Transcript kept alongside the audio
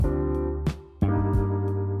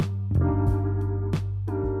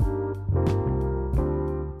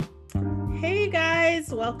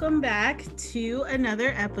Welcome back to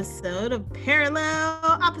another episode of Parallel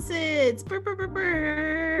Opposites. Brr, brr, brr,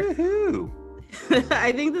 brr. Woohoo!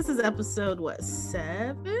 I think this is episode,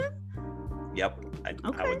 7? Yep,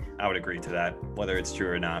 I would agree to that, whether it's true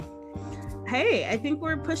or not. Hey, I think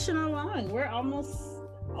we're pushing along. We're almost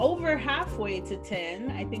over halfway to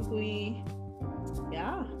 10. I think the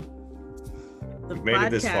We've made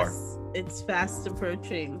it this far. It's fast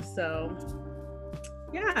approaching. So,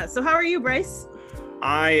 yeah. So how are you, Bryce?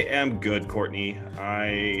 I am good, Courtney.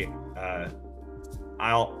 I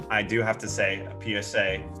do have to say a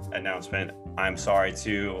PSA announcement. I'm sorry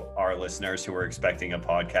to our listeners who were expecting a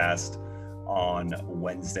podcast on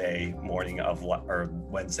Wednesday of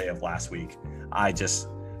last week. I just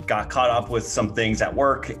got caught up with some things at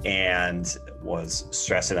work and was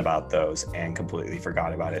stressing about those and completely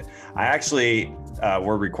forgot about it. I actually,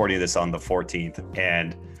 we're recording this on the 14th,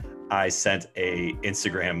 and I sent a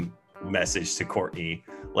Instagram message to Courtney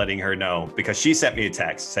letting her know, because she sent me a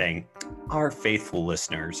text saying our faithful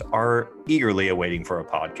listeners are eagerly awaiting for a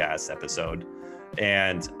podcast episode,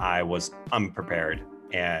 and I was unprepared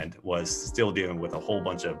and was still dealing with a whole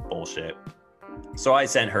bunch of bullshit. So I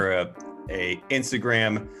sent her a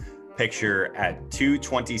Instagram picture at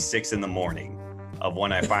 2:26 in the morning of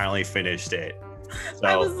when I finally finished it. So,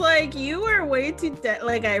 I was like, you are way too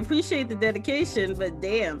I appreciate the dedication, but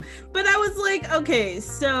damn. But I was like, okay,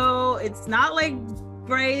 so it's not like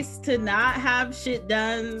Bryce to not have shit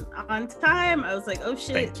done on time. I was like, oh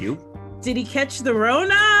shit. Thank you. Did he catch the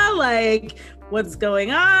Rona? Like, what's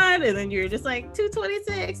going on? And then you're just like,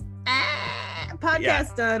 2:26.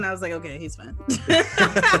 Podcast done. I was like, okay, he's fine.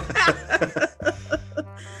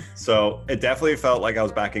 So it definitely felt like I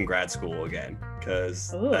was back in grad school again,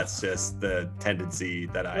 because that's just the tendency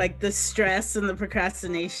that I like, the stress and the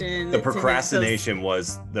procrastination. The procrastination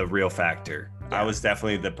was the real factor. Yeah. I was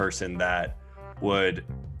definitely the person that would,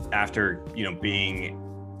 after being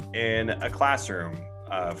in a classroom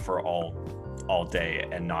for all day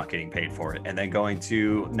and not getting paid for it, and then going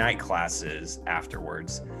to night classes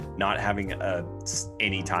afterwards, not having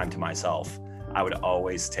any time to myself, I would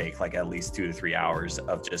always take like at least 2 to 3 hours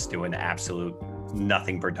of just doing absolute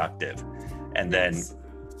nothing productive. And then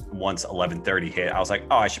once 11:30 hit, I was like,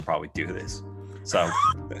 oh, I should probably do this. So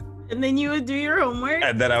and then you would do your homework?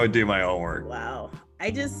 And then I would do my homework. Wow. I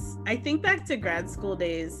think back to grad school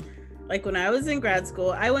days. Like, when I was in grad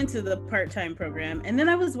school, I went to the part-time program, and then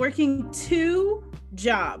I was working 2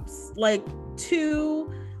 jobs, like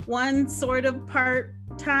one sort of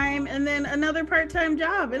part-time and then another part-time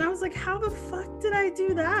job. And I was like, how the fuck did I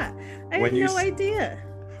do that? I had no idea.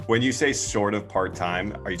 When you say sort of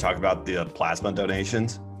part-time, are you talking about the plasma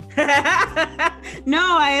donations?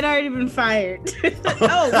 No, I had already been fired.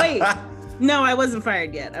 Oh, wait. No, I wasn't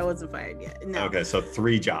fired yet. No. Okay, so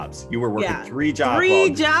 3 jobs. You were working 3 jobs. 3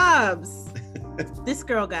 jobs. This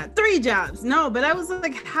girl got 3 jobs. No, but I was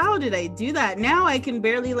like, how did I do that? Now I can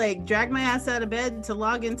barely drag my ass out of bed to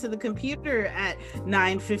log into the computer at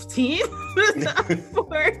 9:15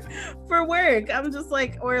 for work. I'm just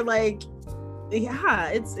like,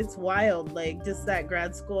 it's wild. Like, just that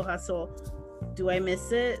grad school hustle. Do I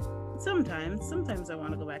miss it? Sometimes I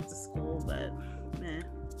want to go back to school, but meh.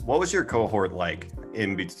 What was your cohort like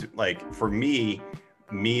in between? Like, for me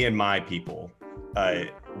and my people,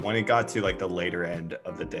 when it got to the later end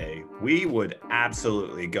of the day, we would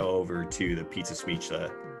absolutely go over to the Pizza Smicha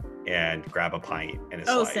and grab a pint and a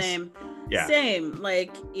slice. Oh, same. Yeah. Same.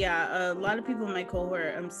 A lot of people in my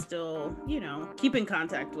cohort I'm still, keep in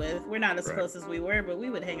contact with. We're not as close as we were, but we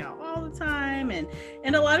would hang out all the time. And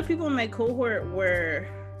a lot of people in my cohort were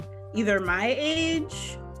either my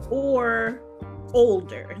age or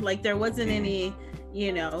older. Like, there wasn't any,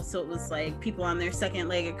 so it was like people on their second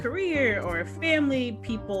leg of career or family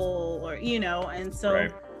people, or and so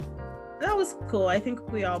that was cool. I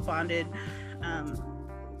think we all bonded.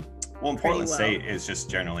 Well, in Portland State is just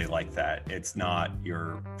generally like that. It's not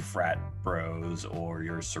your frat bros or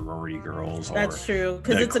your sorority girls. That's true,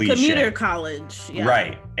 because it's a commuter college. Yeah.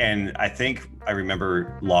 Right. And I think I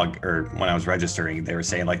remember when I was registering, they were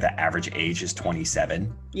saying the average age is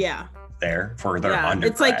 27. Yeah. There for their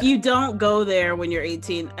undergrad. It's like, you don't go there when you're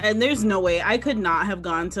 18, and there's no way I could not have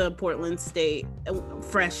gone to Portland State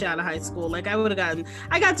fresh out of high school. Like,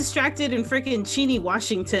 I got distracted in freaking Cheney,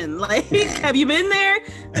 Washington. Like, have you been there?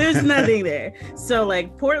 There's nothing there. So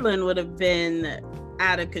Portland would have been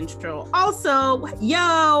out of control. Also,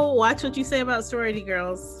 watch what you say about sorority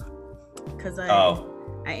girls, because I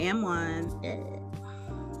am one.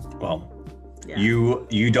 Well,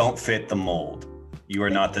 you don't fit the mold. You are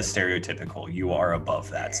not the stereotypical. You are above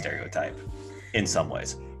that stereotype in some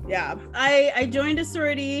ways. Yeah, I joined a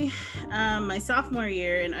sorority my sophomore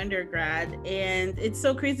year in undergrad, and it's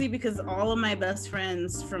so crazy because all of my best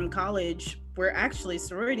friends from college were actually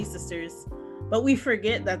sorority sisters, but we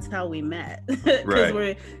forget that's how we met because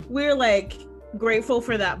Right. we're like grateful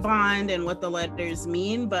for that bond and what the letters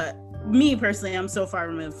mean, but me personally, I'm so far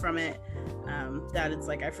removed from it that it's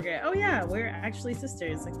like I forget, oh yeah, we're actually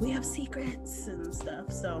sisters, like we have secrets and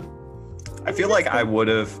stuff. So I feel like I would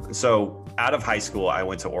have. So out of high school, I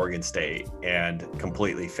went to Oregon State and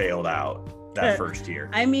completely failed out that first year.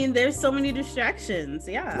 I mean, there's so many distractions.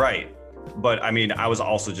 Yeah. Right. But I mean, I was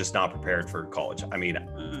also just not prepared for college. I mean,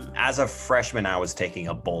 as a freshman, I was taking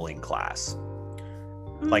a bowling class,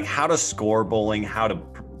 like how to score bowling, how to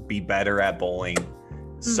be better at bowling.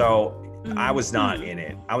 So I was not in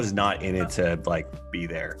it. I was not in it to like be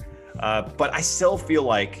there. But I still feel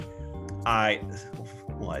like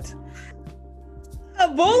what? A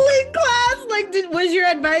bowling class? Like, was your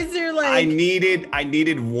advisor like? I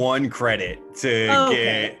needed one credit to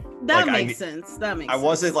get. That like, makes sense. That makes. I sense.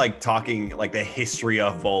 wasn't like talking like the history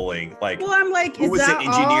of bowling. Like, well, I'm like, is that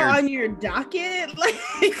all on your docket?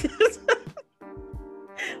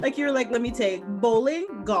 Like you're like, let me take bowling,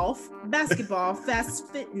 golf, basketball, fast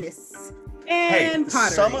fitness, and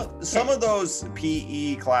pottery. Some of those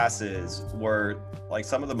PE classes were like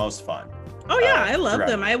some of the most fun. Oh yeah, I love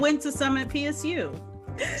them. I went to some at PSU.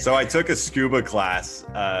 So I took a scuba class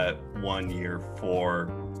 1 year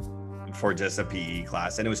for just a PE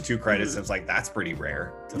class, and it was 2 credits. And it was like, that's pretty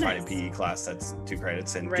rare to find a PE class that's 2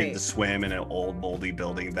 credits and get to swim in an old moldy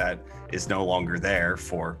building that is no longer there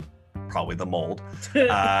for probably the mold.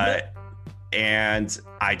 And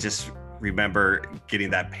I just remember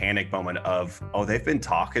getting that panic moment of, oh, they've been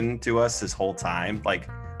talking to us this whole time. Like,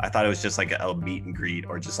 I thought it was just like a meet and greet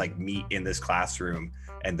or just like meet in this classroom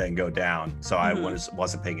and then go down. So I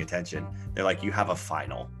wasn't paying attention. They're like, you have a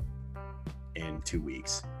final in 2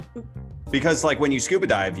 weeks. Because like when you scuba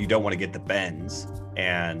dive, you don't want to get the bends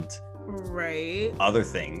and other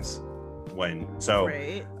things.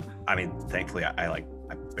 I mean, thankfully I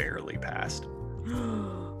barely passed.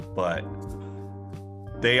 But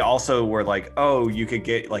they also were like, oh, you could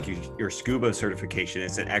get like your scuba certification.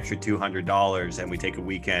 It's an extra $200, and we take a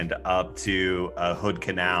weekend up to Hood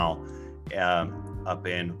Canal up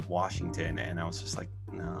in Washington. And I was just like,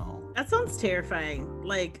 no. That sounds terrifying.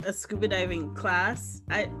 Like a scuba diving class.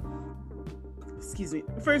 Excuse me.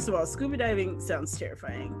 First of all, scuba diving sounds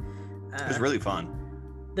terrifying. It was really fun.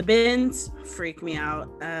 The bends freak me out.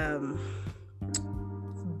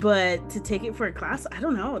 But to take it for a class, I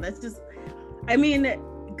don't know. That's just, I mean,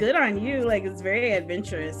 good on you. Like, it's very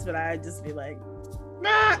adventurous, but I'd just be like,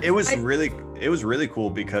 nah. It was really cool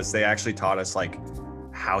because they actually taught us like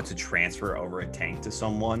how to transfer over a tank to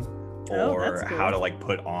someone, or how to like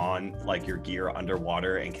put on like your gear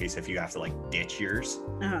underwater in case if you have to like ditch yours.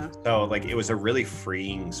 So like it was a really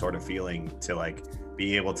freeing sort of feeling to like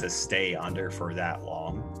be able to stay under for that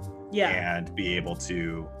long. And be able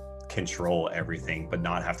to control everything but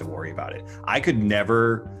not have to worry about it. I could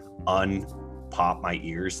never unpop my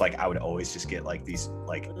ears. Like I would always just get like these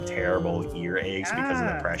like terrible ear aches because of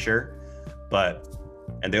the pressure.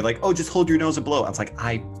 And they're like, oh, just hold your nose and blow. I was like,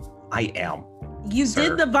 I am. You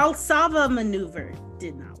did the Valsava maneuver.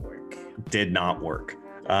 Did not work.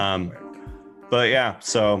 But yeah,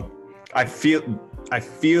 so I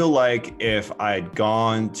feel like if I'd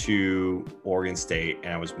gone to Oregon State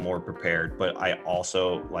and I was more prepared, but I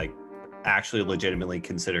also like actually legitimately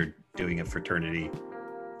considered doing a fraternity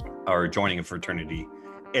or joining a fraternity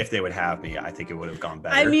if they would have me, I think it would have gone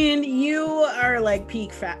better. I mean, you are like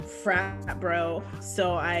peak frat bro.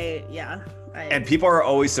 So and people are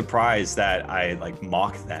always surprised that I like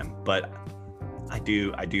mock them, but I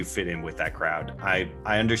do fit in with that crowd. I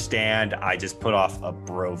understand. I just put off a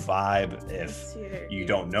bro vibe. If you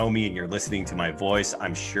don't know me and you're listening to my voice,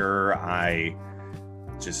 I'm sure I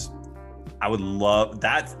would love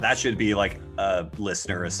that. That should be like a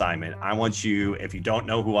listener assignment. I want you, if you don't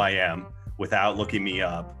know who I am, without looking me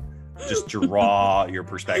up, just draw your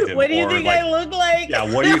perspective. What do you think I look like?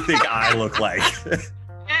 Yeah, what do you think I look like?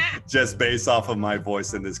 Just based off of my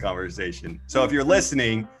voice in this conversation. So if you're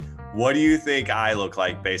listening, what do you think I look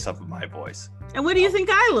like based off of my voice? And what do you think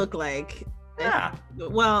I look like? Yeah.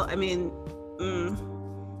 Well, I mean,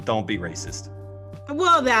 don't be racist.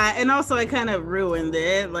 Well, that, and also I kind of ruined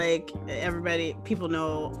it. Like people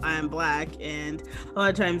know I'm black, and a lot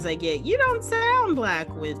of times I get, you don't sound black,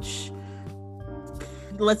 which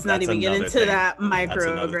let's not even get into that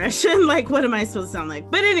microaggression. Like, what am I supposed to sound like?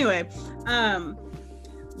 But anyway,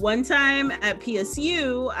 one time at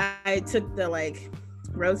PSU, I took the like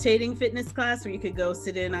rotating fitness class where you could go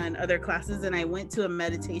sit in on other classes, and I went to a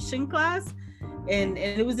meditation class, and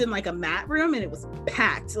it was in like a mat room, and it was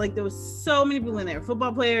packed. Like there was so many people in there,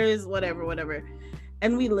 football players, whatever.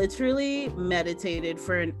 And we literally meditated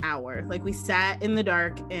for an hour. Like we sat in the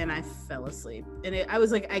dark and I fell asleep. And I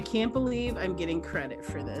was like, I can't believe I'm getting credit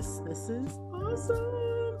for this. This is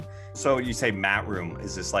awesome. So you say mat room.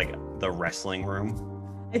 Is this like the wrestling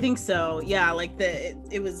room? I think so. Yeah, like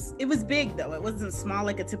it was big though. It wasn't small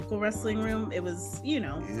like a typical wrestling room. It was,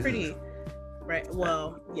 pretty right.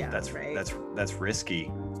 Well, yeah. That's right. That's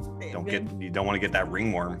risky. You don't want to get that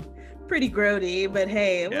ringworm. Pretty grody, but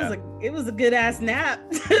hey, it was a good ass nap.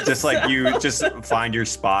 Just like you just find your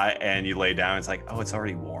spot and you lay down. It's like, oh, it's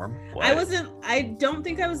already warm. What? I don't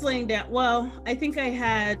think I was laying down. Well, I think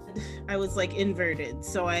I was like inverted.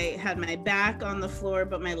 So I had my back on the floor,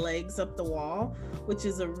 but my legs up the wall, which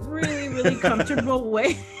is a really, really comfortable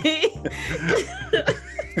way. It's a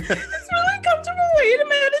really comfortable way to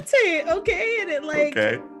meditate. Okay. And it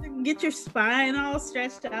get your spine all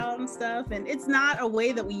stretched out and stuff, and it's not a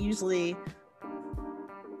way that we usually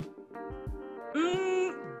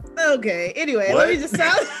anyway, what? Let me just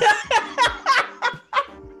stop.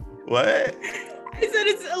 What? I said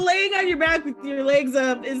it's laying on your back with your legs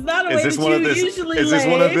up. It's not a way that you usually Is this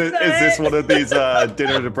one of these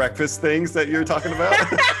dinner to breakfast things that you're talking about?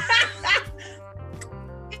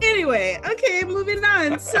 Anyway, okay, moving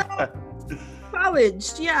on. So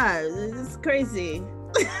college, yeah, it's crazy.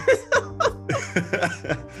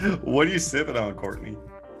 What are you sipping on, Courtney?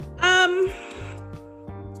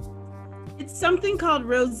 It's something called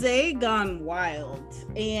Rosé Gone Wild,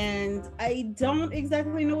 and I don't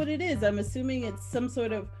exactly know what it is. I'm assuming it's some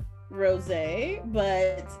sort of rosé,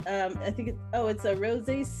 but I think it's a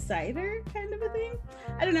rosé cider kind of a thing.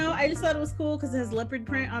 I don't know. I just thought it was cool because it has leopard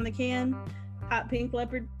print on the can, hot pink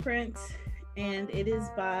leopard print, and it is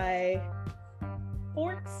by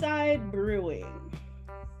Portside Brewing,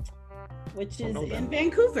 which is in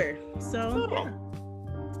Vancouver. So yeah.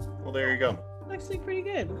 Well, there you go. Actually pretty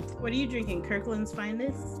good. What are you drinking? Kirkland's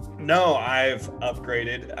Finest? No, I've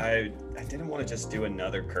upgraded. I didn't want to just do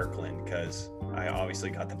another Kirkland because I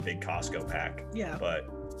obviously got the big Costco pack. Yeah. But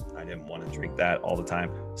I didn't want to drink that all the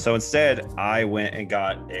time. So instead, I went and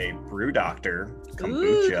got a Brew Doctor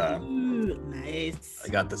kombucha. Ooh, nice. I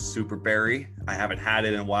got the Super Berry. I haven't had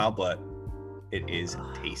it in a while, but it is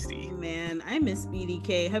tasty. Man, I miss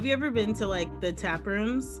BDK. Have you ever been to like the tap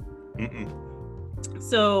rooms? Mm-mm.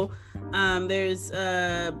 So there's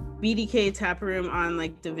a BDK tap room on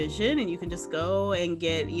like Division, and you can just go and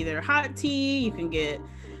get either hot tea, you can get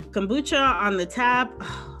kombucha on the tap.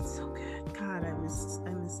 Oh, it's so good. God, I miss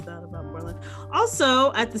that about Portland.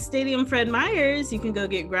 Also at the Stadium Fred Meyers, you can go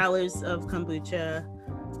get growlers of kombucha,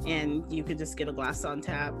 and you could just get a glass on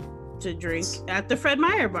tap to drink at the Fred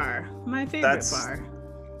Meyer bar, my favorite bar.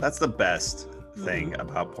 That's the best thing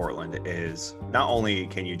about Portland is not only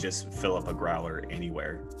can you just fill up a growler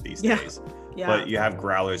anywhere these days, but you have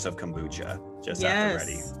growlers of kombucha just at the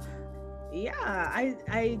ready. Yeah,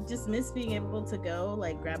 I just miss being able to go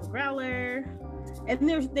like grab a growler,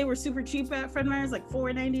 and they were super cheap at Fred Meyer's, like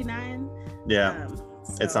 $4.99. Yeah,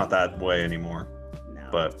 so it's not that way anymore. No,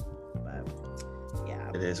 but yeah,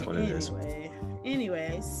 it is what it is.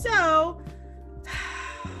 Anyway, so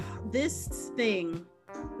this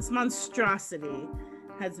monstrosity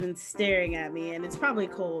has been staring at me, and it's probably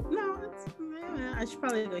cold. No, I should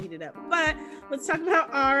probably go heat it up. But let's talk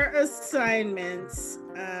about our assignments.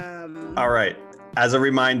 All right. As a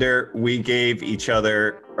reminder, we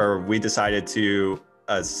decided to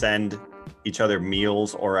send each other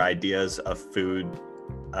meals or ideas of food.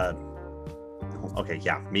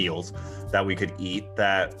 Meals that we could eat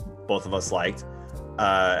that both of us liked.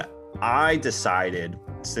 I decided,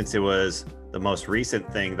 since it was the most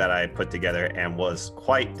recent thing that I put together and was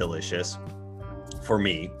quite delicious for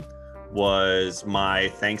me, was my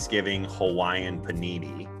Thanksgiving Hawaiian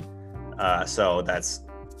panini. So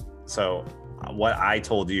what I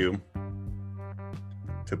told you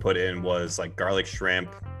to put in was like garlic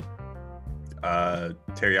shrimp,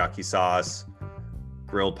 teriyaki sauce,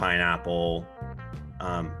 grilled pineapple,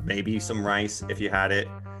 maybe some rice if you had it.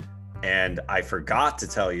 And I forgot to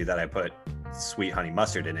tell you that I put sweet honey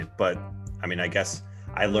mustard in it, but I mean, I guess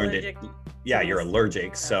I learned it. Yeah, you're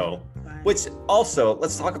allergic. So, which also,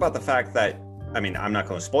 let's talk about the fact that, I mean, I'm not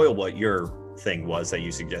going to spoil what your thing was that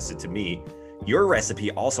you suggested to me. Your recipe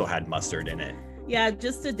also had mustard in it. Yeah,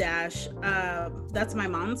 just a dash. That's my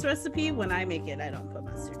mom's recipe. When I make it, I don't put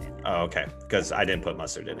mustard in it. Oh, okay. Because I didn't put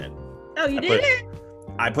mustard in it. Oh, you didn't?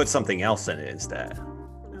 I put something else in it instead.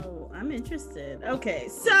 Oh, I'm interested. Okay,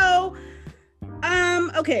 so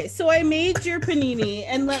Okay, so I made your panini,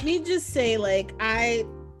 and let me just say, like, I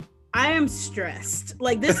am stressed.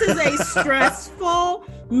 Like, this is a stressful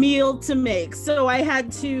meal to make. So I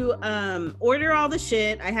had to order all the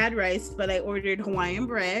shit. I had rice, but I ordered Hawaiian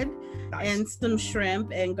bread and some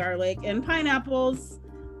shrimp and garlic and pineapples.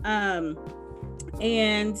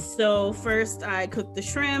 And so first I cooked the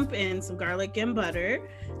shrimp and some garlic and butter.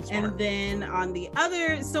 Smart. And then on the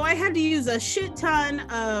other, so I had to use a shit ton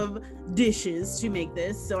of dishes to make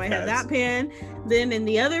this. So I had that pan. Then in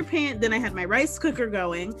the other pan, then I had my rice cooker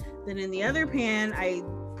going. Then in the other pan, I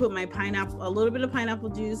put my pineapple, a little bit of pineapple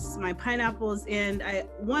juice, my pineapples, and I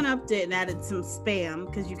one-upped it and added some Spam,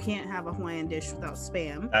 because you can't have a Hawaiian dish without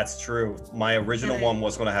Spam. That's true. My original one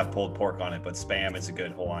was going to have pulled pork on it, but Spam is a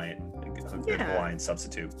good Hawaiian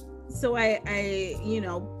substitute. So I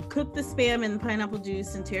cooked the Spam and pineapple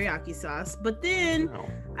juice and teriyaki sauce, but then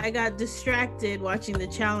I got distracted watching the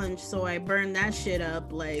challenge, so I burned that shit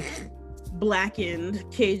up like blackened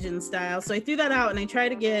Cajun style. So I threw that out and I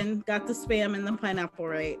tried again, got the Spam and the pineapple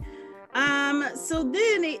right. So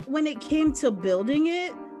then when it came to building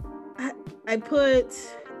it, I put,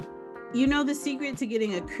 the secret to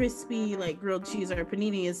getting a crispy like grilled cheese or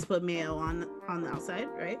panini is to put mayo on the outside,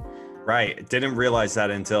 right? Right. Didn't realize that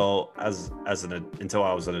until until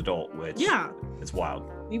I was an adult, which it's wild.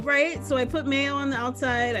 Right. So I put mayo on the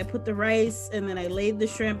outside, I put the rice, and then I laid the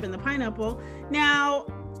shrimp and the pineapple. Now,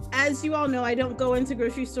 as you all know, I don't go into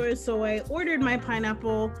grocery stores, so I ordered my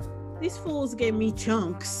pineapple. These fools gave me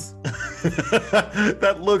chunks.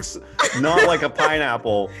 That looks not like a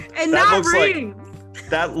pineapple. And that not rings.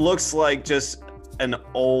 That looks like just an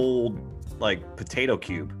old potato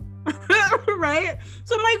cube. Right?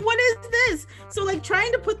 So I'm like, what is this? So like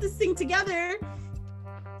trying to put this thing together.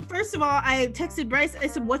 First of all, I texted Bryce. I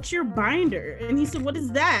said, what's your binder? And he said, what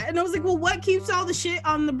is that? And I was like, well, what keeps all the shit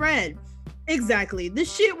on the bread? Exactly. The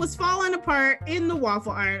shit was falling apart in the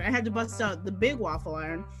waffle iron. I had to bust out the big waffle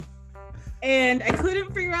iron. And I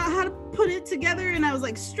couldn't figure out how to put it together. And I was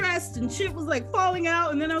like stressed and shit was like falling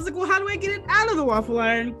out. And then I was like, well, how do I get it out of the waffle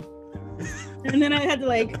iron? And then I had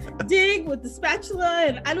to dig with the spatula,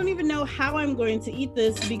 and I don't even know how I'm going to eat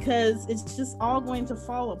this because it's just all going to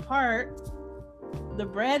fall apart. The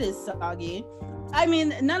bread is soggy. I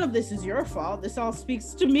mean, none of this is your fault. This all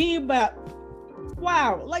speaks to me, but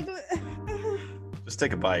wow, just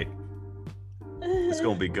take a bite. It's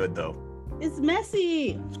gonna be good though. It's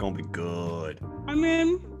messy. It's gonna be good. I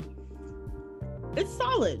mean, it's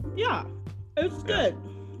solid. Yeah, it's good.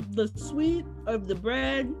 The sweet of the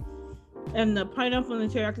bread and the pineapple and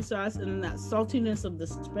the teriyaki sauce, and then that saltiness of the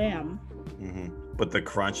Spam. Mm-hmm. But the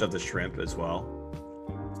crunch of the shrimp as well.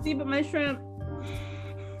 See, but my shrimp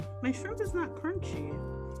is not crunchy.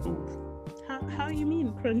 Ooh. How you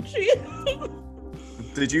mean crunchy?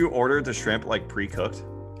 Did you order the shrimp pre-cooked?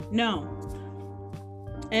 No.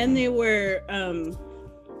 And they were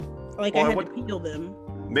I had to peel them.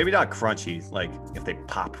 Maybe not crunchy, if they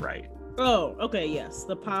pop right. Oh, okay, yes,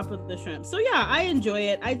 the pop of the shrimp. So yeah, I enjoy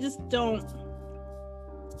it. I just don't.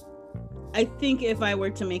 I think if I were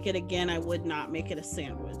to make it again, I would not make it a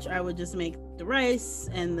sandwich. I would just make the rice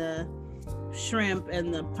and the shrimp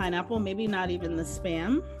and the pineapple, maybe not even the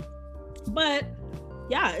Spam. But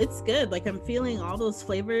yeah, it's good. I'm feeling all those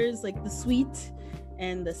flavors, the sweet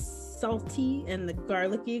and the salty and the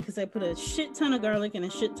garlicky, because I put a shit ton of garlic and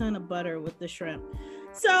a shit ton of butter with the shrimp.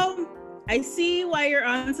 So I see why you're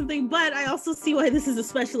on something, but I also see why this is a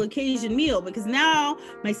special occasion meal, because now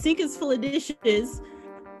my sink is full of dishes.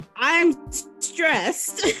 I'm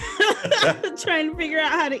stressed trying to figure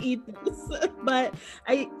out how to eat this. But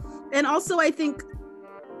I think,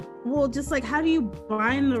 well, just how do you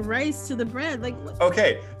bind the rice to the bread?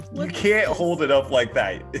 Okay, you can't hold it up like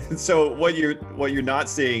that. So what you're not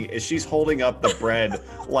seeing is she's holding up the bread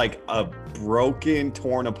like a broken,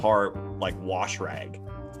 torn apart wash rag.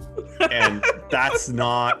 And that's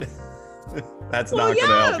not gonna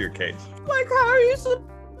help your case. How are you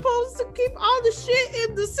supposed to keep all the shit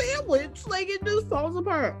in the sandwich? It just falls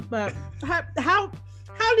apart. But how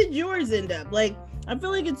did yours end up? I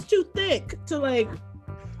feel like it's too thick to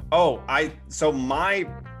So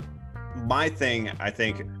my thing, I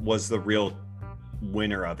think, was the real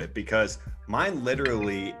winner of it, because mine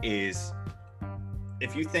literally is,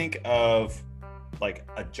 if you think of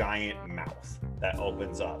a giant mouth that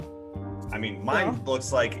opens up. I mean, mine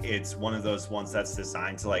looks like it's one of those ones that's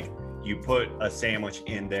designed to you put a sandwich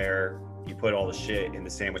in there, you put all the shit in the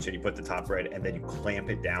sandwich, and you put the top bread, and then you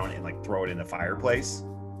clamp it down and throw it in the fireplace.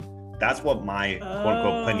 That's what my quote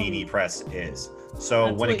unquote panini press is. So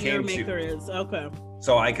that's when what it came your maker to, is. Okay.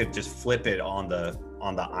 So I could just flip it on the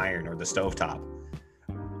iron or the stovetop.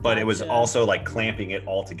 but it was Gotcha. also like clamping it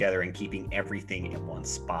all together and keeping everything in one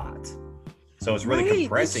spot. So it's really Right,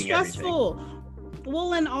 compressing it's everything. stressful.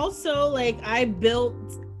 Well, and also like I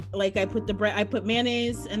put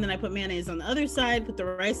mayonnaise, and then I put mayonnaise on the other side, put the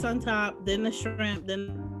rice on top, then the shrimp,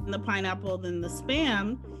 then the pineapple, then the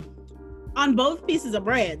Spam on both pieces of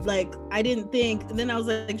bread. Like I didn't think, and then I was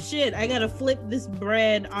like, shit, I gotta flip this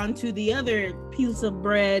bread onto the other piece of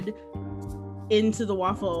bread into the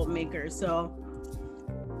waffle maker. So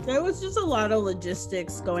there was just a lot of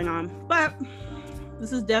logistics going on, but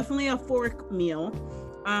this is definitely a fork meal.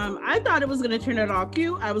 I thought it was gonna turn out all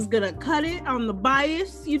cute. I was gonna cut it on the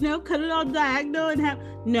bias, cut it all diagonal and have.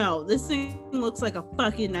 No, this thing looks like a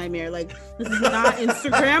fucking nightmare. Like this is not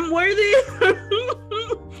Instagram worthy.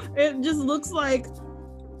 It just looks like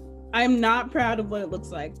I'm not proud of what it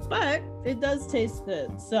looks like, but it does taste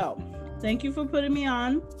good. So thank you for putting me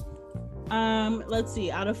on. Let's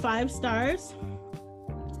see, out of 5 stars,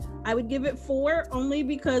 I would give it 4 only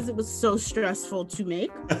because it was so stressful to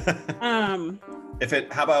make. How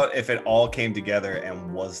about if it all came together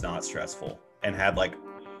and was not stressful and had like,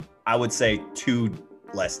 I would say 2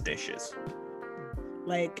 less dishes.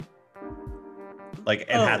 Had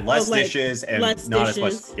less dishes and less not dishes.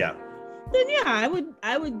 As much. Yeah. Then yeah,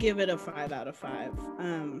 I would give it a 5 out of 5.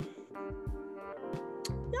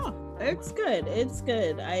 Yeah, it's good. It's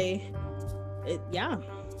good. I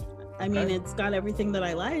mean, it's got everything that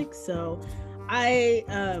I like. So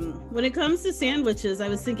when it comes to sandwiches, I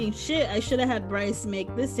was thinking, shit, I should have had Bryce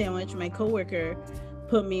make this sandwich. My coworker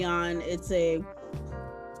put me on. It's a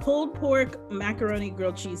pulled pork macaroni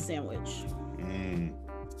grilled cheese sandwich.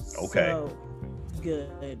 Okay. So good.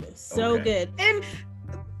 So good. And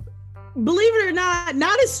believe it or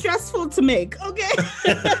not as stressful to make. Okay.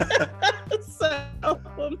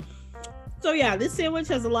 So yeah, this sandwich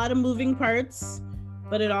has a lot of moving parts,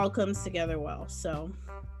 but it all comes together well. So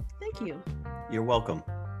thank you. You're welcome.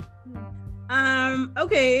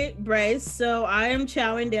 Okay, Bryce. So I am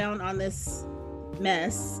chowing down on this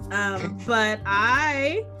mess. But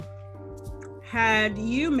I had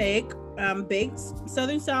you make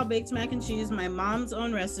Southern style baked mac and cheese, my mom's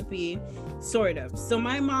own recipe, sort of. So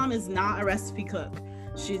my mom is not a recipe cook.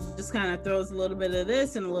 She just kind of throws a little bit of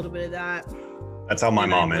this and a little bit of that. That's how my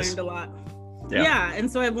mom is. Learned a lot. Yeah,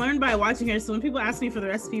 and so I've learned by watching her. So when people ask me for the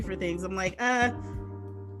recipe for things, I'm like,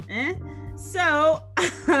 So,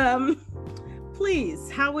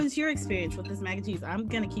 please, how was your experience with this mac and cheese? I'm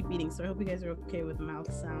gonna keep eating, so I hope you guys are okay with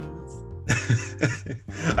mouth sounds.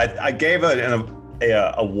 I gave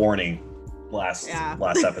a warning last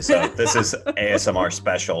episode. This is ASMR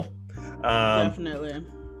special. Definitely.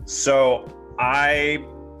 So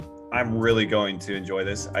I'm really going to enjoy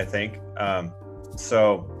this, I think.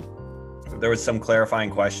 So there was some clarifying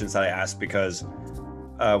questions that I asked because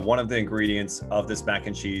one of the ingredients of this mac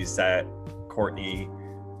and cheese that Courtney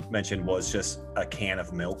mentioned was just a can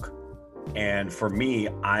of milk. And for me,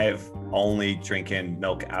 I've only drinking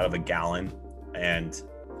milk out of a gallon, and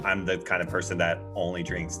I'm the kind of person that only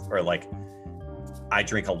drinks, or like I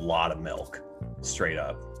drink a lot of milk straight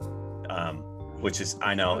up, which is,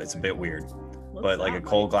 I know it's a bit weird, but like a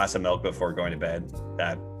cold glass of milk before going to bed,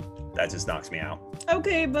 that just knocks me out.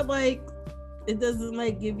 Okay, but like it doesn't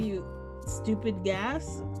like give you stupid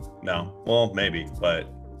gas? No, well, maybe, but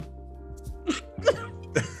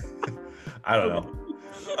I don't know.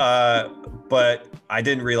 But I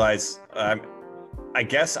didn't realize, I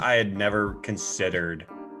guess I had never considered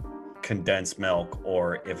condensed milk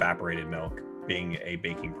or evaporated milk being a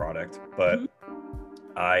baking product, but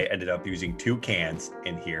I ended up using 2 cans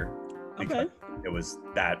in here because it was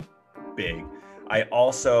that big. I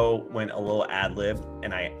also went a little ad lib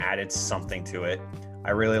and I added something to it.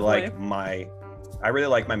 I really like my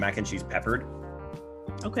mac and cheese peppered.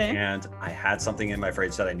 Okay. And I had something in my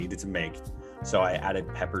fridge that I needed to make, so I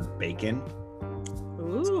added peppered bacon.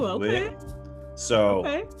 Ooh, okay. So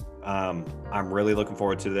I'm really looking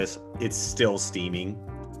forward to this. It's still steaming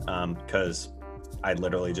because I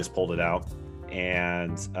literally just pulled it out,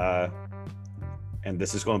 and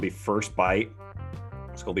this is going to be first bite.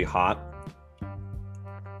 It's going to be hot.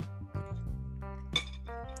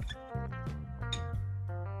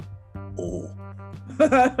 Oh.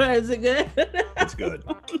 Is it good? It's good.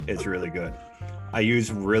 It's really good. I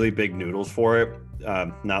use really big noodles for it,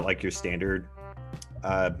 not like your standard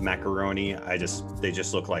macaroni. They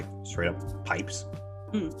just look like straight up pipes,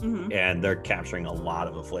 and they're capturing a lot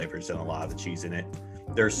of the flavors and a lot of the cheese in it.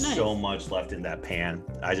 There's so much left in that pan.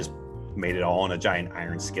 I just made it all in a giant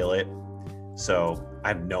iron skillet, so I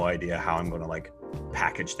have no idea how I'm going to like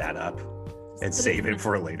package that up and save it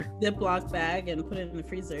for later. Ziploc bag and put it in the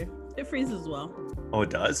freezer. It freezes well. Oh, it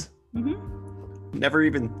does? never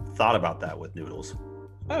even thought about that with noodles.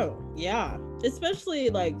 Oh, yeah. Especially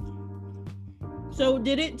like, so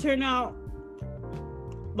did it turn out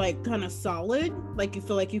like kind of solid? Like you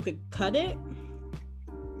feel like you could cut it?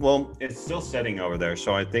 Well, it's still setting over there,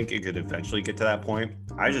 so I think it could eventually get to that point.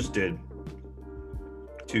 I just did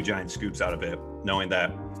 2 giant scoops out of it, knowing that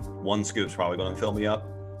 1 scoop's probably going to fill me up.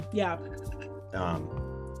 Yeah.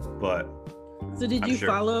 But so did you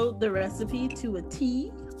follow the recipe to a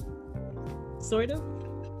T? Sort of?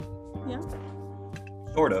 Yeah.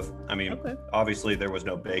 Sort of. I mean, okay. Obviously there was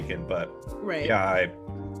no bacon, but right. Yeah,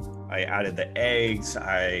 I added the eggs.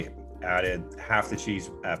 I added half the cheese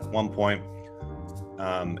at one point,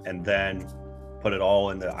 and then put it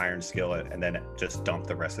all in the iron skillet, and then just dumped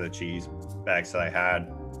the rest of the cheese bags that I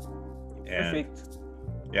had. And perfect.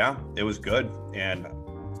 Yeah, it was good, and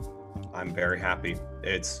I'm very happy.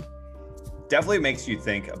 It's definitely makes you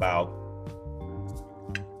think about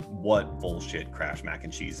what bullshit Kraft mac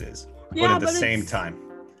and cheese is. Yeah, but at the same time,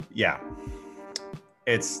 yeah,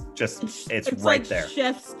 it's right like there.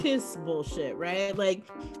 Chef's kiss bullshit, right? Like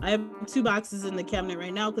I have 2 boxes in the cabinet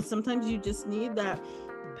right now because sometimes you just need that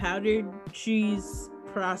powdered cheese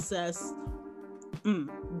processed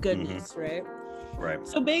goodness, right? Right.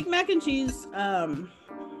 So baked mac and cheese,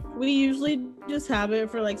 we usually just have it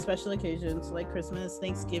for like special occasions, like Christmas,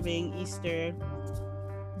 Thanksgiving, Easter,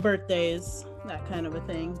 birthdays, that kind of a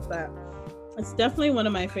thing. But it's definitely one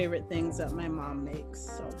of my favorite things that my mom makes.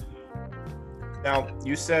 So now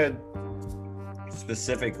you said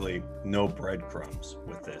specifically no breadcrumbs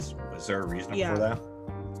with this. Was there a reason for that?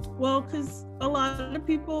 Well, because a lot of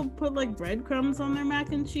people put like breadcrumbs on their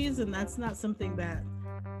mac and cheese, and that's not something that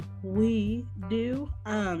we do.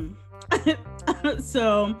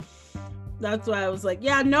 So that's why I was like,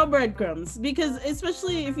 yeah, no breadcrumbs, because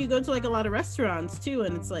especially if you go to like a lot of restaurants too,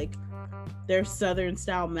 and it's like their Southern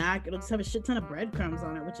style mac, it'll just have a shit ton of breadcrumbs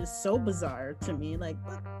on it, which is so bizarre to me. Like,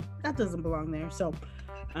 that doesn't belong there. So,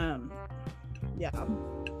 yeah.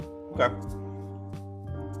 Okay.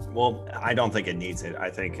 Well, I don't think it needs it. I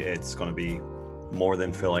think it's going to be more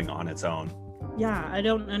than filling on its own. Yeah, I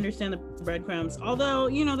don't understand the breadcrumbs. Although,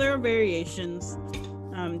 you know, there are variations,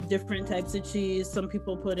 different types of cheese. Some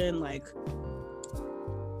people put in like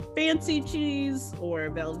fancy cheese or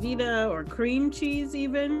Velveeta or cream cheese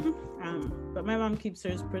even. But my mom keeps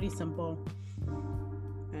hers pretty simple.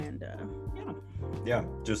 And yeah,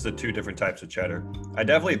 just the 2 different types of cheddar. I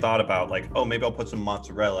definitely thought about like, oh, maybe I'll put some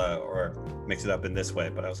mozzarella or mix it up in this way,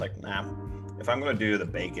 but I was like, nah, if I'm going to do the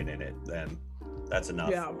bacon in it, then that's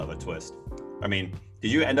enough of a twist. I mean,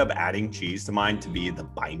 did you end up adding cheese to mine to be the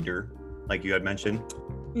binder like you had mentioned?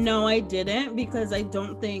 No, I didn't, because I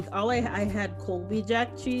don't think I had Colby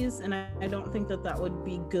Jack cheese, and I don't think that would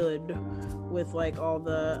be good with like all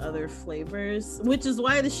the other flavors, which is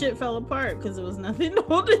why the shit fell apart, because it was nothing to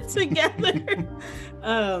hold it together.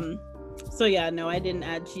 So yeah, no, I didn't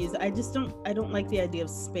add cheese. I don't like the idea of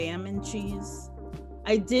Spam and cheese.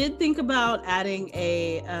 I did think about adding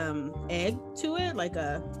a egg to it, like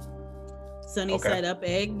a sunny side up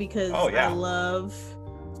egg, because I love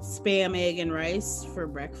Spam, egg, and rice for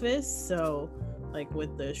breakfast. So like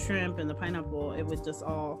with the shrimp and the pineapple, it would just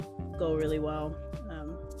all go really well.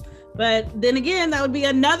 But then again, that would be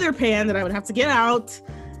another pan that I would have to get out,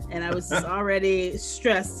 and I was just already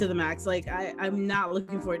stressed to the max. Like I'm not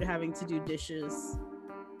looking forward to having to do dishes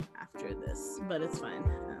after this, but it's fine.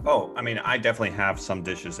 I mean, I definitely have some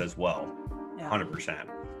dishes as well, 100%,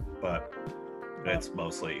 but it's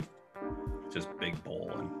mostly just big bowl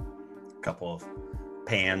and a couple of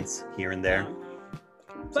pans here and there.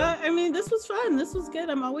 But I mean, this was fun. This was good.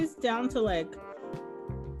 I'm always down to like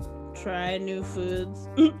try new foods.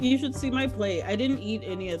 You should see my plate. I didn't eat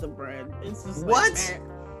any of the bread. It's just what?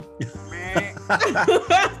 Like,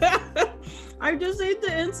 I just ate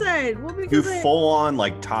the inside. Well, because you full on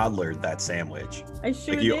like toddlered that sandwich. I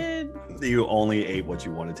sure did. You only ate what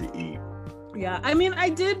you wanted to eat. Yeah, I mean, I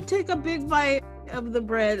did take a big bite of the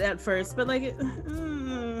bread at first, but like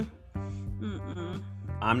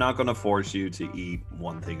I'm not going to force you to eat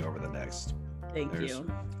one thing over the next. Thank you.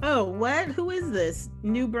 Oh, what? Who is this?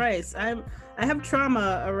 New Bryce. I have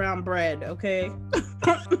trauma around bread, okay?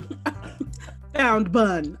 Found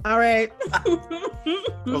bun. All right.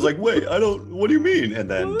 I was like, wait, what do you mean? And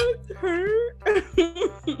then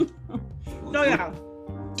no, yeah.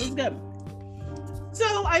 It's good.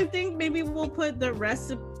 So I think maybe we'll put the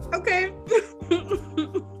recipe. Okay.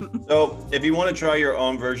 So if you want to try your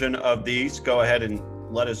own version of these, go ahead and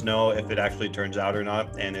let us know if it actually turns out or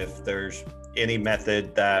not, and if there's any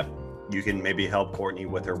method that you can maybe help Courtney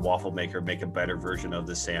with her waffle maker make a better version of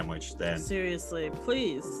the sandwich. Then seriously,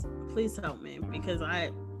 please help me, because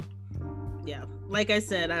like I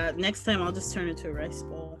said, next time I'll just turn it to a rice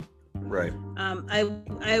bowl. Right.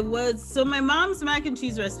 So my mom's mac and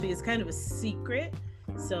cheese recipe is kind of a secret.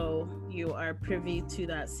 So you are privy to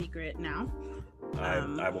that secret now.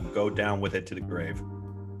 I will go down with it to the grave.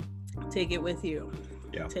 Take it with you.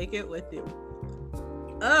 Yeah. Take it with you.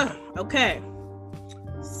 Okay.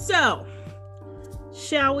 So,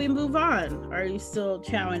 shall we move on? Are you still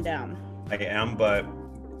chowing down? I am, but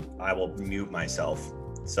I will mute myself.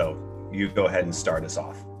 So you go ahead and start us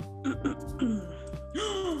off.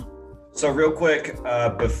 So real quick,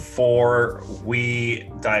 before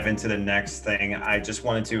we dive into the next thing, I just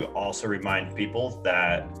wanted to also remind people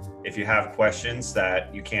that if you have questions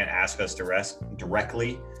that you can't ask us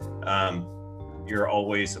directly, you're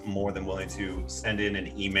always more than willing to send in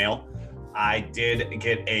an email. I did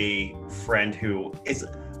get a friend who is,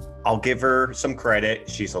 I'll give her some credit.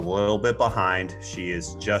 She's a little bit behind. She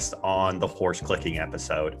is just on the horse clicking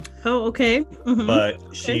episode. Oh, okay. Mm-hmm.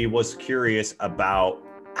 But she was curious about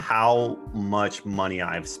how much money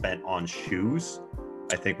I've spent on shoes.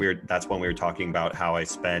 I think that's when we were talking about how I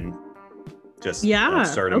spend just a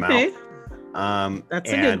certain amount.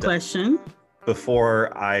 That's a good question.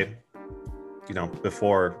 Before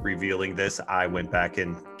revealing this, I went back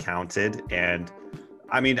and counted, and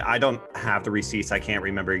I mean, I don't have the receipts. I can't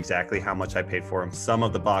remember exactly how much I paid for them. Some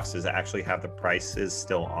of the boxes actually have the prices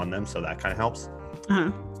still on them, so that kind of helps.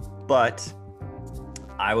 Uh-huh. But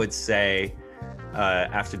I would say,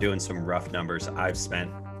 after doing some rough numbers, I've spent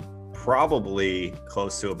probably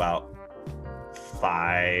close to about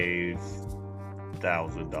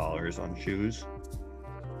 $5,000 on shoes,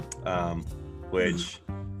 which,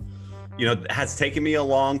 has taken me a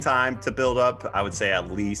long time to build up. I would say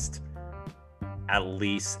at least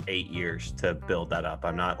 8 years to build that up.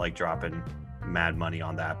 I'm not like dropping mad money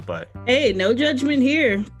on that, but hey, no judgment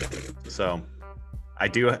here. So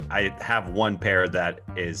I have one pair that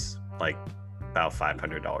is like about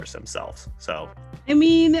 $500 themselves. So I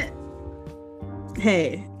mean,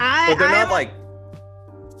 hey, but they're not like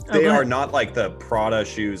they are not like the Prada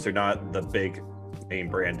shoes. They're not the big name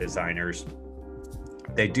brand designers.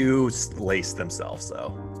 They do lace themselves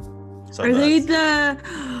though. So are they the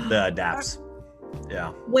Adapts?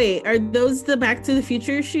 Yeah. Wait, are those the Back to the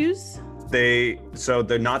Future shoes? They're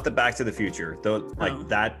not the Back to the Future.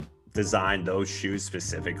 That design, those shoes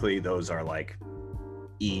specifically, those are like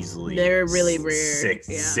easily they're really rare.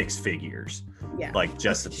 Six figures. Yeah. Like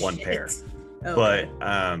just one pair. Okay.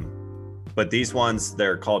 But these ones,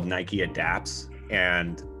 they're called Nike Adapts,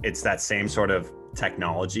 and it's that same sort of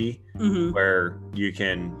technology where you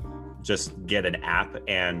can just get an app,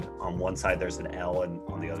 and on one side there's an L and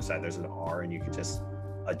on the other side there's an R, and you can just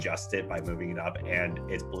adjust it by moving it up, and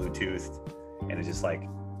it's Bluetooth, and it's just like,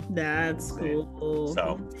 that's cool.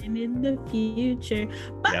 So and in the future,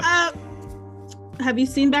 but have you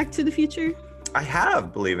seen Back to the Future? I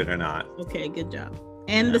have, believe it or not. Okay, good job.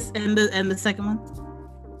 And the second one?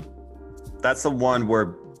 That's the one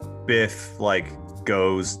where Biff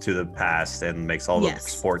goes to the past and makes all the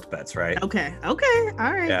sports bets, right? Okay, all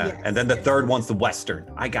right. Yeah, yes. And then the third one's the Western.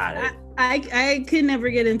 I got it. I could never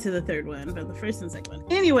get into the third one, but the first and second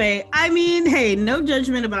one. Anyway, I mean, hey, no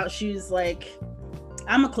judgment about shoes.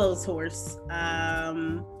 I'm a clothes horse,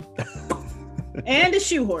 and a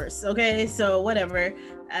shoe horse. Okay, so whatever.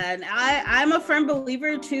 And I'm a firm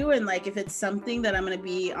believer too. And if it's something that I'm going to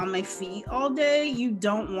be on my feet all day, you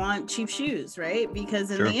don't want cheap shoes, right?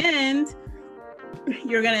 Because in the end,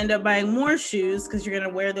 you're going to end up buying more shoes because you're going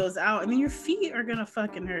to wear those out. I mean, your feet are going to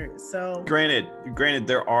fucking hurt. So granted,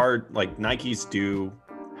 there are Nikes do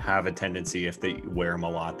have a tendency, if they wear them a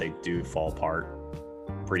lot, they do fall apart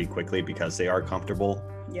pretty quickly because they are comfortable.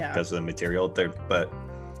 Yeah. Because of the material but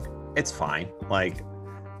it's fine.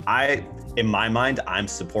 In my mind, I'm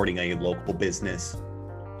supporting a local business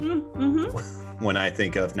when I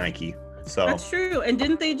think of Nike. So that's true. And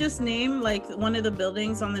didn't they just name one of the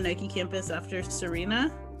buildings on the Nike campus after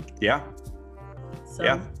Serena? Yeah. So,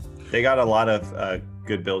 yeah. They got a lot of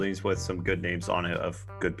good buildings with some good names on it of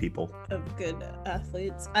good people. Of good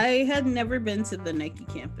athletes. I had never been to the Nike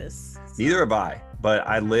campus. So. Neither have I, but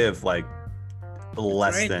I live less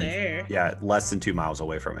than there. Less than 2 miles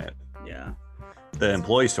away from it. Yeah. The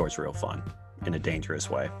employee store is real fun in a dangerous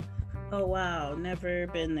way. Oh wow, never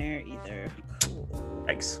been there either. Cool.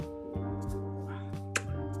 Thanks.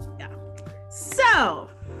 Yeah. So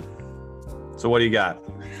what do you got?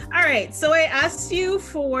 All right, so I asked you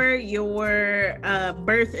for your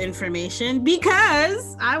birth information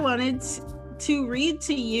because I wanted to read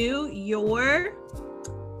to you your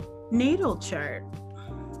natal chart.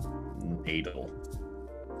 Natal.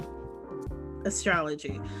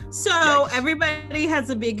 astrology. So Yikes. everybody has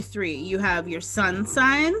a big three. You have your sun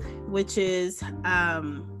sign, which is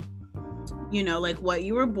like what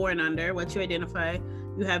you were born under, what you identify.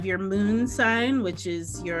 You have your moon sign, which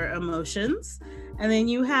is your emotions, and then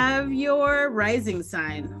you have your rising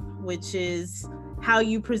sign, which is how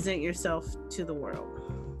you present yourself to the world.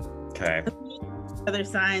 Okay. Other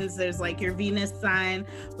signs, there's like your Venus sign,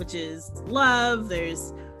 which is love.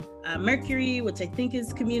 There's Mercury, which I think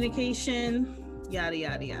is communication, yada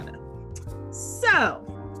yada yada. So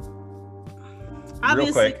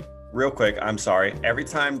obviously, real quick, I'm sorry, every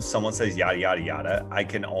time someone says yada yada yada, I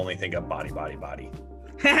can only think of body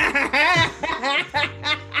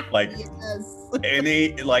like yes.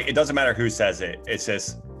 it doesn't matter who says it, it's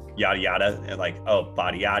just yada yada, and like, oh,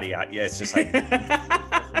 body yada yada. Yeah, it's just like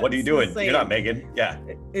what are you doing? You're not Megan. Yeah,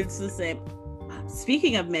 it's the same.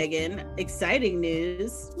 Speaking of Megan, exciting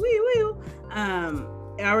news. Woo woo.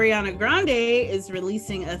 Ariana Grande is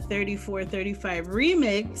releasing a 3435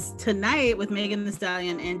 remix tonight with Megan Thee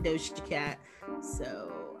Stallion and Doja Cat.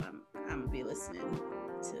 So I'm gonna be listening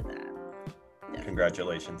to that. Definitely.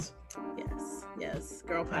 Congratulations. Yes,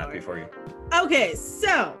 girl power. Happy for you. Okay,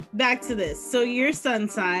 so back to this. So your sun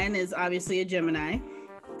sign is obviously a Gemini.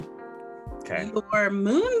 Okay. Your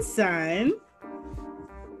moon sign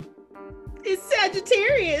is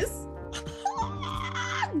Sagittarius.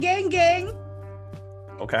 Gang.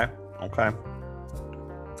 Okay.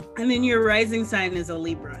 And then your rising sign is a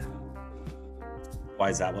Libra. Why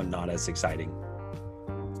is that one not as exciting?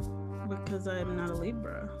 Because I'm not a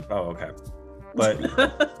Libra. Oh, okay.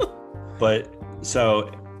 But so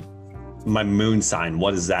my moon sign,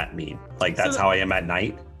 what does that mean? Like that's how I am at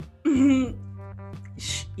night?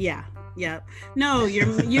 Yeah. No,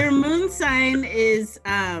 your moon sign is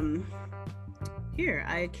here,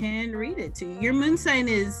 I can read it to you. Your moon sign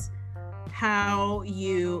is so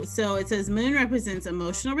it says moon represents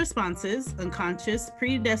emotional responses, unconscious,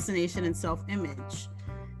 predestination, and self-image.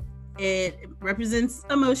 It represents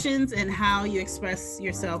emotions and how you express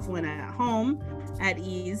yourself when at home, at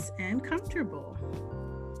ease, and comfortable.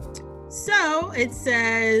 So it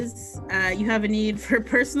says you have a need for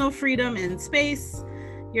personal freedom and space.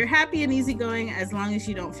 You're happy and easygoing as long as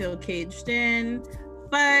you don't feel caged in,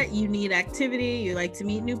 but you need activity. You like to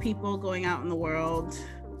meet new people, going out in the world.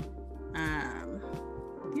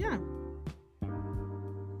 Yeah.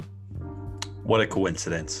 What a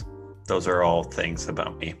coincidence. Those are all things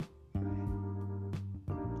about me.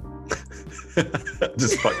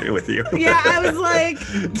 Just fucking with you. Yeah, I was like,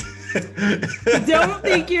 don't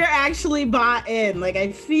think you're actually bought in. Like,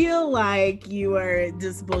 I feel like you are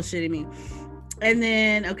just bullshitting me. And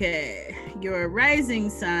then, okay, your rising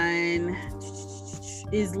sign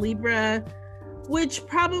is Libra, which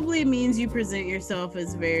probably means you present yourself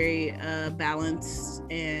as very balanced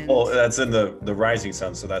and... Well, that's in the rising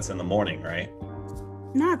sun, so that's in the morning, right?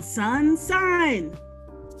 Not sun sign.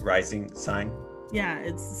 Rising sign? Yeah,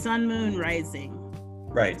 it's sun, moon, rising.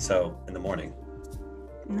 Right, so in the morning.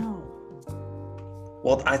 No.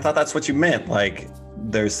 Well, I thought that's what you meant. Like,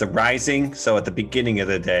 there's the rising, so at the beginning of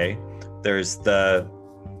the day, there's the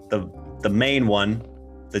main one,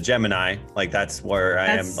 the Gemini, like that's where I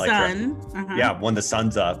am. Like, sun. Yeah, when the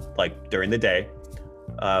sun's up, like during the day,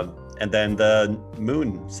 and then the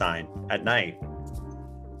moon sign at night.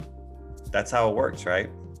 That's how it works, right?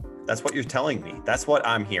 That's what you're telling me. That's what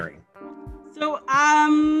I'm hearing. So,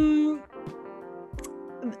 I'll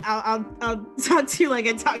talk to you like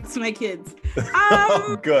I talk to my kids.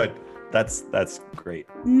 Oh, good. That's great.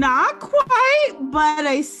 Not quite, but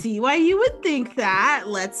I see why you would think that.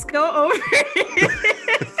 Let's go over it.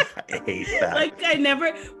 I hate that. Like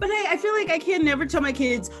I feel like I can never tell my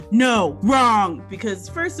kids, no, wrong. Because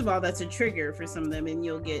first of all, that's a trigger for some of them and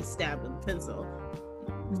you'll get stabbed with a pencil.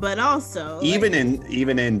 But also even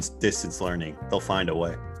in distance learning, they'll find a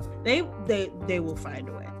way. They will find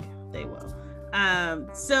a way. They will.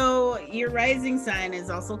 So your rising sign is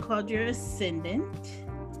also called your ascendant.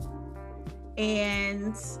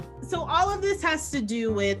 And so all of this has to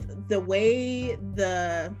do with the way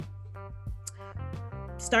the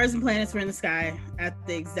stars and planets were in the sky at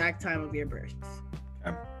the exact time of your birth.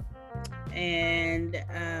 Okay. And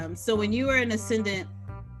so when you are an ascendant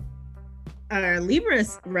or Libra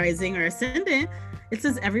rising or ascendant, it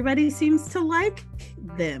says everybody seems to like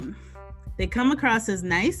them. They come across as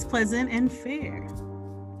nice, pleasant, and fair.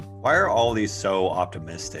 Why are all these so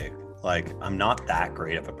optimistic? Like, I'm not that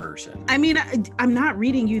great of a person. I mean, I'm not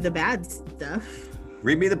reading you the bad stuff.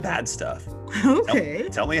 Read me the bad stuff. Okay.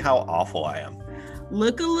 Tell me how awful I am.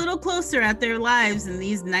 Look a little closer at their lives, and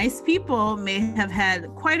these nice people may have had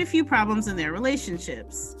quite a few problems in their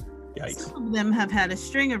relationships. Yikes. Some of them have had a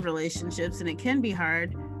string of relationships, and it can be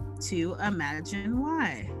hard to imagine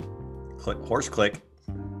why. Horse click.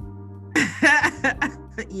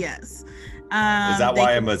 Yes. Is that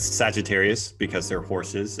why I'm a Sagittarius? Because they're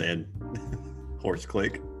horses and horse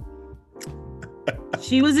click?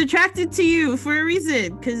 She was attracted to you for a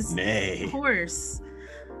reason, because Nay. horse.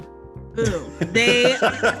 Ooh, they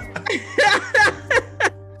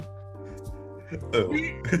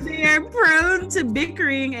they are prone to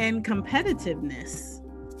bickering and competitiveness.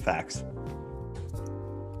 Facts.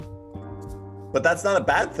 But that's not a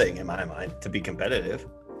bad thing in my mind, to be competitive.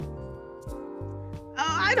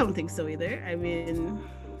 Oh, I don't think so either. I mean,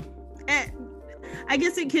 I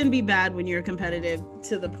guess it can be bad when you're competitive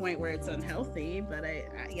to the point where it's unhealthy, but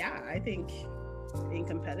I think being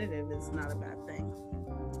competitive is not a bad thing.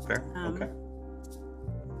 Fair. Okay.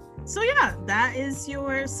 So yeah, that is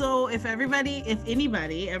your. So if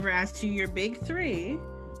anybody ever asks you your big three,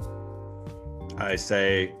 I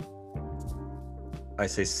say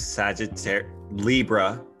Sagittarius,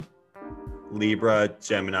 Libra,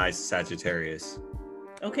 Gemini, Sagittarius.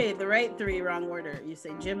 Okay, the right three, wrong order. You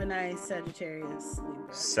say Gemini, Sagittarius,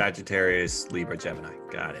 Libra. Sagittarius, Libra, Gemini.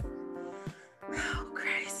 Got it. Oh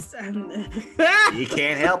Christ! He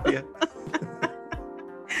can't help you.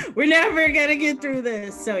 We're never gonna get through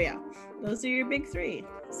this. So yeah, those are your big three.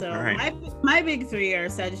 So right. my big three are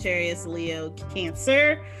Sagittarius, Leo,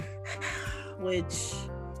 Cancer, which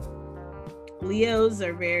Leos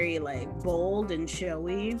are very like bold and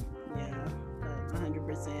showy. Yeah,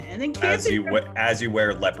 100%. And then Cancer, as you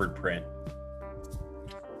wear leopard print.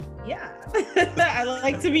 Yeah, I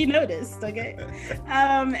like to be noticed. Okay,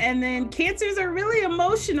 and then Cancers are really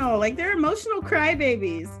emotional. Like they're emotional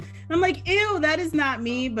crybabies. I'm like, ew, that is not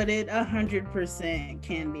me, but it 100%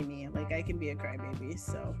 can be me. Like I can be a crybaby,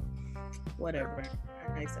 so whatever.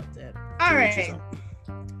 I accept it. All right.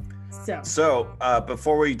 So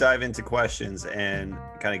before we dive into questions and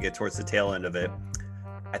kind of get towards the tail end of it,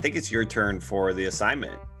 I think it's your turn for the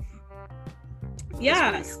assignment.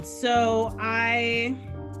 Yeah. So I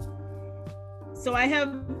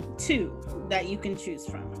have two that you can choose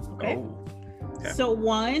from. Okay. Oh, okay. So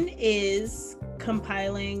one is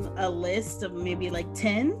compiling a list of maybe like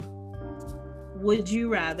 10 would you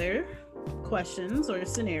rather questions or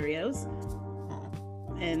scenarios,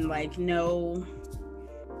 and like no,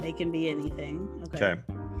 they can be anything. Okay.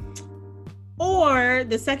 Or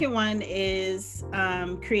the second one is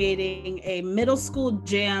creating a middle school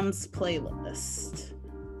jams playlist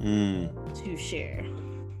to share.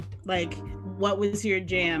 Like, what was your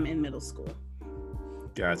jam in middle school?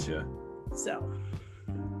 Gotcha. So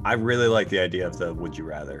I really like the idea of the would you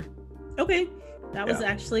rather. Okay. That was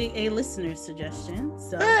actually a listener suggestion.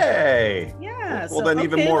 So hey. Yeah. Well, then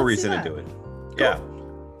even more reason to do it. Cool. Yeah.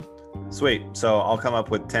 Sweet. So I'll come up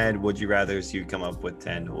with 10 would you rathers. You come up with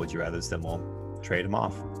 10 would you rathers. Then we'll trade them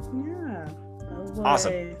off. Yeah. Oh,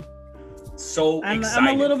 awesome. So I'm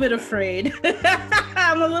excited. a little bit afraid.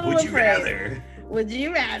 I'm a little would afraid. You rather? Would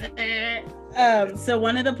you rather? So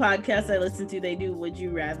one of the podcasts I listen to, they do would you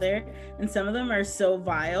rather, and some of them are so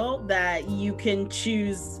vile that you can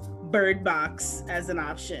choose Bird Box as an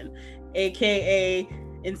option, aka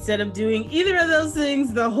instead of doing either of those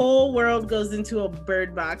things, the whole world goes into a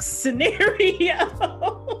Bird Box scenario.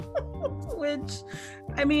 Which,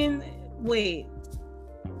 I mean, wait,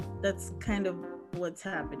 that's kind of what's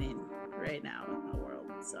happening right now in the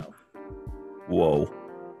world. So, whoa.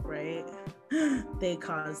 Right? They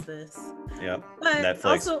caused this. Yep. But Netflix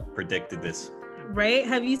also predicted this. Right?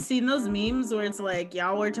 Have you seen those memes where it's like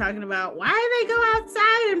y'all were talking about why they go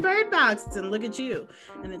outside in Bird Box and look at you?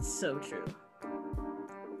 And it's so true.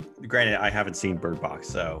 Granted, I haven't seen Bird Box,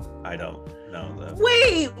 so I don't know.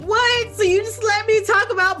 Wait, what? So you just let me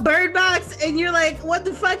talk about Bird Box and you're like, what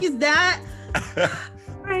the fuck is that?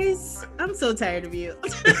 Bryce, I'm so tired of you.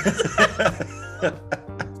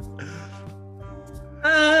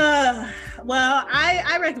 Well,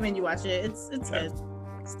 I recommend you watch it. It's good.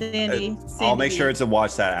 Sandy. I'll make sure to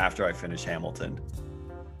watch that after I finish Hamilton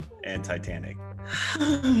and Titanic.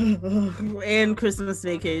 And Christmas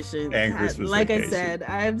Vacation. And Christmas Vacation. I said,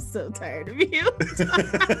 I'm so tired of you.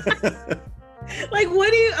 Like,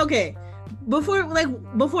 what do you? Okay, before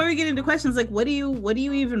we get into questions, like, what do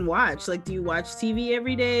you even watch? Like, do you watch TV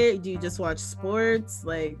every day? Do you just watch sports?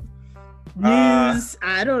 Like, news?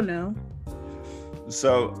 I don't know.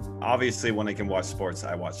 So obviously, when I can watch sports,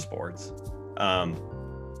 I watch sports.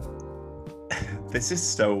 This is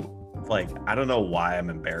so, like, I don't know why I'm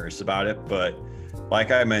embarrassed about it, but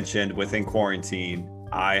like I mentioned, within quarantine,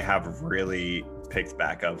 I have really picked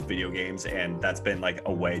back up video games, and that's been like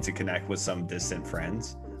a way to connect with some distant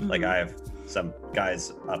friends. Mm-hmm. Like I have some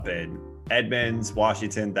guys up in Edmonds,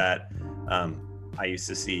 Washington that I used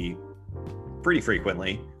to see pretty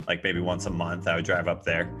frequently, like maybe once a month. I would drive up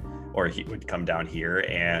there, or he would come down here,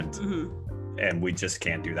 and we just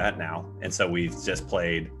can't do that now. And so we've just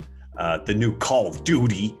played the new Call of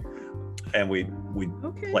Duty, and we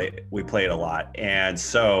played a lot. And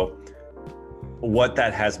so what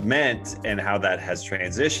that has meant and how that has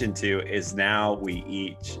transitioned to is now we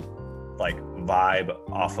each like vibe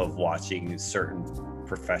off of watching certain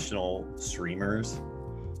professional streamers.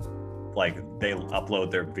 Like they upload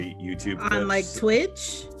their YouTube clips on like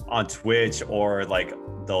Twitch, or like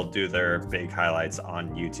they'll do their big highlights on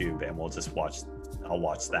YouTube, and I'll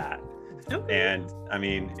watch that. Okay. And I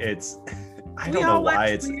mean, I don't know why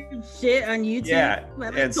it's shit on YouTube. Yeah, I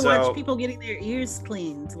like to watch people getting their ears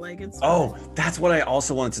cleaned. Like it's. Oh, that's what I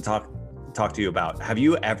also wanted to talk to you about. Have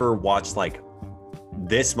you ever watched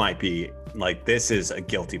this is a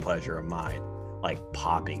guilty pleasure of mine, like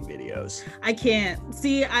popping videos? I can't.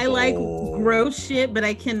 See, I like gross shit, but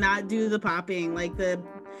I cannot do the popping. Like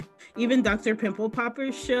even Dr. Pimple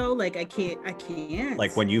Popper's show, like I can't.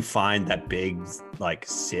 Like when you find that big like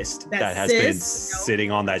cyst that has been sitting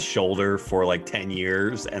on that shoulder for like 10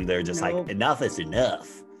 years, and they're just like, enough is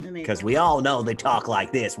enough. Because we all know they talk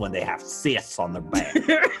like this when they have cysts on their back.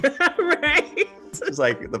 Right. It's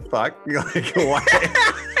like, the fuck? Like, why?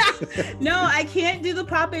 No, I can't do the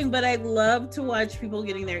popping, but I love to watch people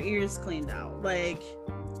getting their ears cleaned out. Like,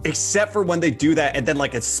 except for when they do that, and then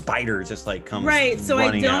like a spider just like comes right. So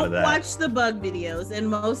I don't out watch the bug videos, and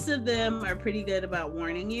most of them are pretty good about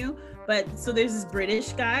warning you. But so there's this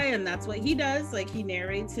British guy, and that's what he does. Like he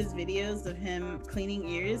narrates his videos of him cleaning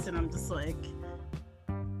ears, and I'm just like,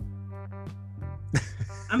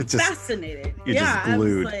 I'm fascinated. You're just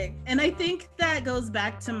glued. And I think that goes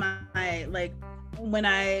back to my like when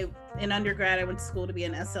in undergrad I went to school to be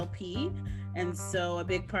an SLP. And so a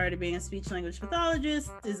big part of being a speech language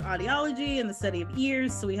pathologist is audiology and the study of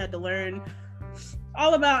ears. So we had to learn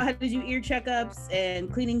all about how to do ear checkups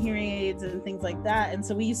and cleaning hearing aids and things like that. And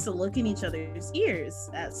so we used to look in each other's ears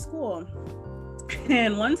at school.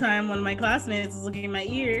 And one time one of my classmates was looking at my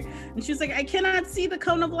ear, and she was like, I cannot see the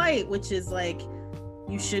cone of light, which is like,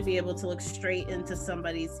 you should be able to look straight into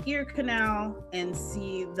somebody's ear canal and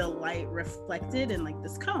see the light reflected in like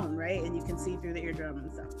this cone, right? And you can see through the eardrum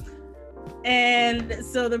and stuff. And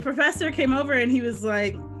so the professor came over and he was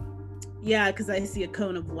like, yeah, because I see a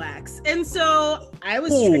cone of wax. And so I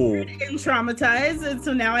was triggered and traumatized. And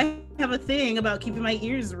so now I have a thing about keeping my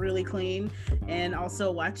ears really clean and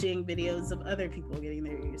also watching videos of other people getting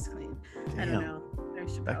their ears clean. Damn. I don't know. I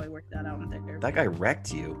should probably work that out with their therapist. That guy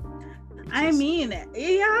wrecked you. I mean,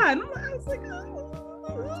 yeah. And I was like,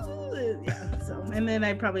 oh. Yeah. So, and then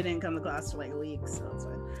I probably didn't come to class for like a week. So it's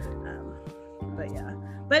fine. But yeah.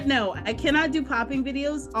 But no, I cannot do popping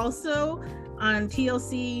videos. Also, on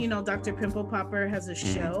TLC, you know, Dr. Pimple Popper has a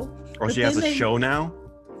show. Oh, she has a show now?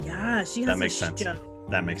 Yeah, she has that makes a sense. show.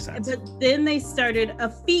 That makes sense. But then they started a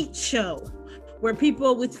feet show where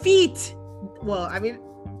people with feet, well, I mean,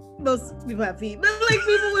 most people have feet, but like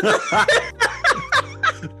people with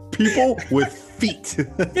people with feet.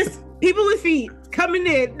 Just people with feet coming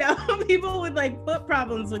in. No, people with like foot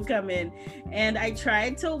problems would come in. And I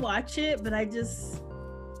tried to watch it, but I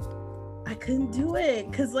couldn't do it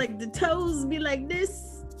because like the toes be like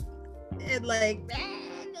this and like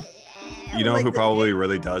you know like who probably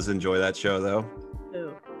really does enjoy that show though?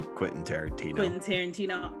 Who? Quentin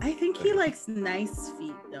Tarantino. I think he likes nice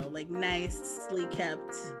feet though, like nicely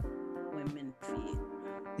kept women feet.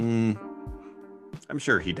 I'm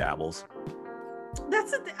sure he dabbles.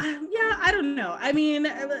 That's yeah, I don't know. I mean,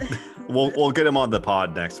 we'll get him on the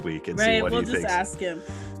pod next week and see what he thinks. We'll just ask him.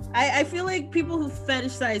 I feel like people who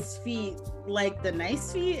fetishize feet like the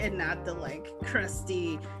nice feet and not the like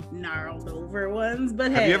crusty, gnarled over ones.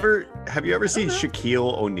 But have you ever seen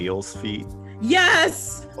Shaquille O'Neal's feet?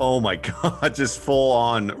 Yes. Oh my god, just full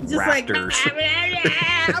on just raptors.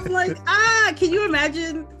 Like, I'm like, can you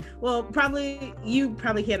imagine? Well, you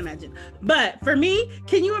probably can't imagine. But for me,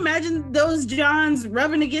 can you imagine those Johns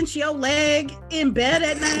rubbing against your leg in bed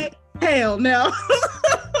at night? Hell no.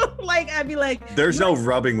 Like, I'd be like, there's no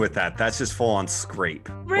rubbing with that. That's just full on scrape.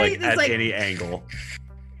 Right? Like, at any angle.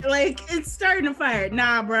 Like, it's starting to fire.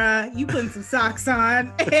 Nah, bruh. You putting some socks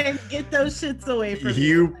on and get those shits away from me.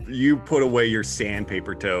 You put away your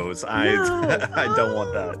sandpaper toes. I don't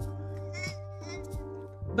want that.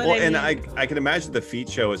 But well, and I can imagine the feet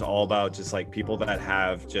show is all about just like people that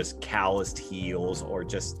have just calloused heels, or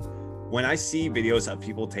just when I see videos of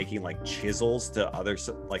people taking like chisels to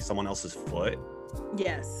like someone else's foot.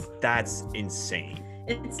 Yes. That's insane.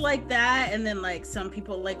 it's like that. And then like some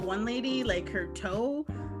people, like one lady, like her toe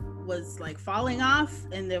was like falling off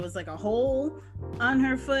and there was like a hole on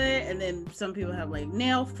her foot. And then some people have like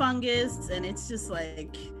nail fungus, and it's just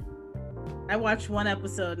like, I watched one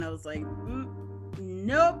episode and I was like,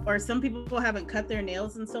 nope. Or some people haven't cut their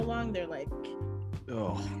nails in so long, they're like,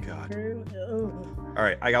 oh God. Oh. All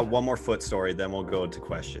right, I got one more foot story, then we'll go to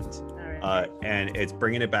questions. All right. And it's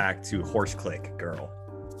bringing it back to Horseclick girl.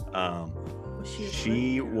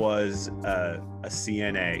 She was a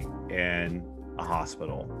CNA in a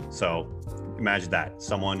hospital. So imagine that.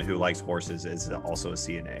 Someone who likes horses is also a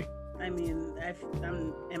CNA. I mean,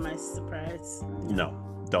 am I surprised? No,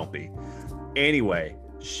 don't be. Anyway,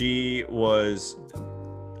 she was,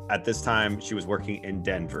 at this time, she was working in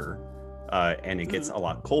Denver. And it gets a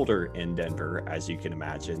lot colder in Denver, as you can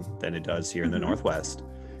imagine, than it does here in the Northwest.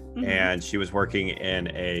 And she was working in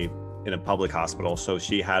a public hospital, so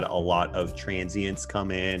she had a lot of transients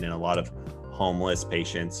come in and a lot of homeless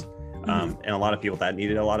patients, and a lot of people that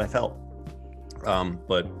needed a lot of help,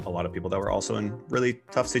 but a lot of people that were also in really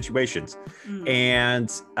tough situations. And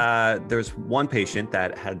there's one patient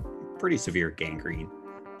that had pretty severe gangrene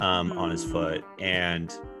on his foot,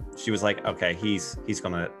 and she was like, okay, he's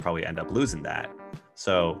gonna probably end up losing that.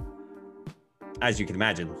 So as you can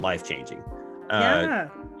imagine, life-changing.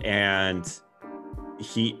 And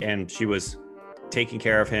she was taking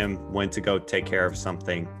care of him, went to go take care of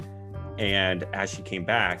something. And as she came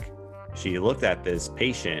back, she looked at this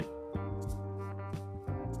patient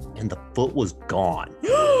and the foot was gone.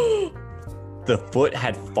 The foot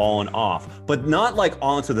had fallen off, but not like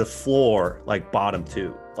onto the floor, like bottom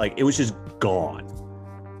two. Like it was just gone.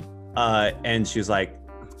 And she was like,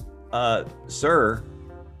 sir,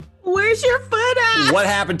 where's your foot at? What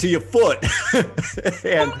happened to your foot?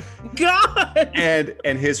 And, oh God.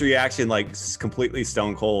 And his reaction, like completely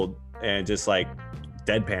stone cold and just like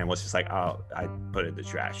deadpan, was just like, oh, I put it in the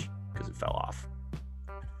trash because it fell off.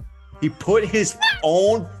 He put his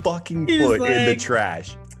own fucking foot in the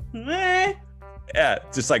trash. Meh. Yeah,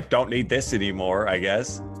 just like, don't need this anymore, I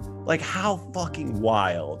guess. Like, how fucking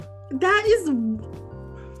wild. That is...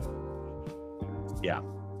 Yeah.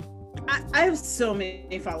 I have so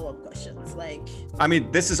many follow-up questions. Like, I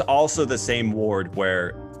mean, this is also the same ward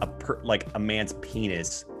where a man's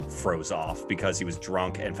penis froze off because he was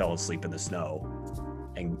drunk and fell asleep in the snow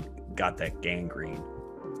and got that gangrene.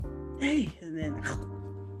 Hey, and then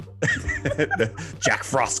Jack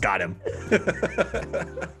Frost got him.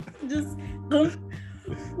 Just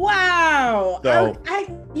wow. So,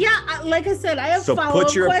 like I said, I have so follow-up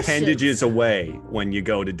put your questions. appendages away when you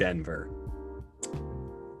go to Denver.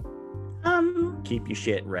 Keep your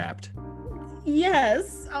shit wrapped.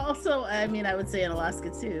 Yes. Also, I mean, I would say in Alaska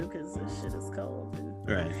too, because this shit is cold.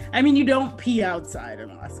 Right. I mean, you don't pee outside in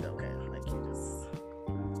Alaska, okay? Like you just.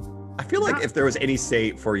 I feel like if there was any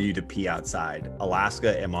state for you to pee outside,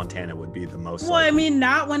 Alaska and Montana would be the most. Well, I mean,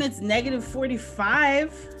 not when it's negative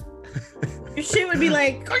 45. Your shit would be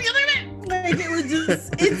like, like it would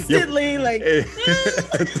just instantly like.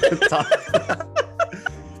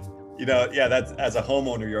 You know, yeah, that's, as a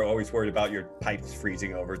homeowner, you're always worried about your pipes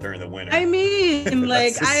freezing over during the winter. I mean,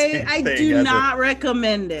 like, I do not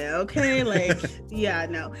recommend it, okay? Like, yeah,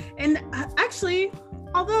 no. And actually,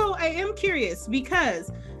 although I am curious,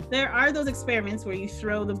 because there are those experiments where you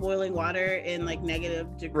throw the boiling water in like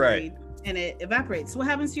negative degree, right, and it evaporates. What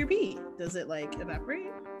happens to your pee? Does it like evaporate?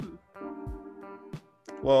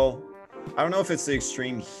 Well, I don't know if it's the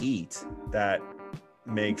extreme heat that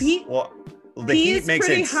makes... The pee heat is makes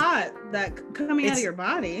pretty it hot that coming out of your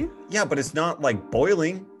body. Yeah, but it's not like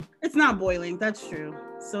boiling. It's not boiling. That's true.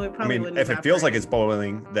 So it probably wouldn't if it evaporate. feels like it's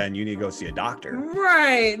boiling, then you need to go see a doctor.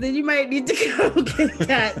 Right. Then you might need to go get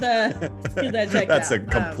that checked out. That's a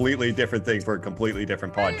completely different thing for a completely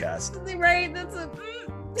different podcast. Right. That's a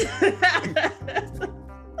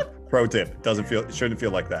pro tip. It shouldn't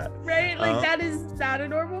feel like that. Right. Like that is not a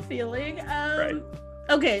normal feeling. Right.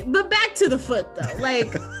 Okay, but back to the foot though.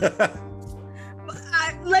 Like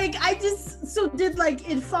did like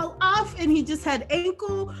it fall off and he just had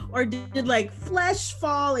ankle, or did like flesh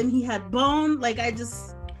fall and he had bone? Like I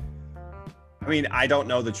mean, I don't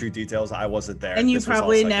know the true details. I wasn't there. And you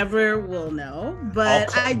probably never will know,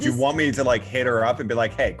 but do you want me to like hit her up and be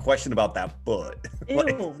like, hey, question about that foot?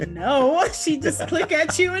 Ew, no, she just click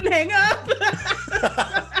at you and hang up.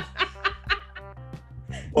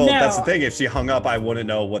 Well, no. That's the thing. If she hung up, I wouldn't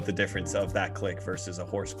know what the difference of that click versus a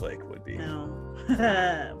horse click would be. No.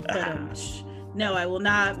 No, I will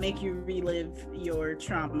not make you relive your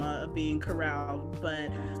trauma of being corralled, but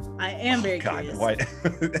I am very curious. What?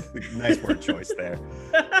 Nice word choice there.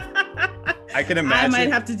 I can imagine. I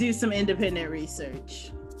might have to do some independent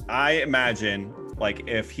research. I imagine, like,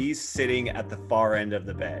 if he's sitting at the far end of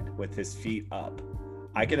the bed with his feet up,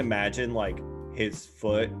 I can imagine, like, his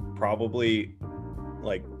foot probably,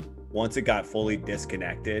 like, once it got fully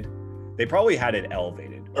disconnected, they probably had it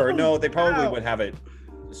elevated. Or no, they probably would have it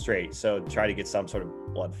straight. So try to get some sort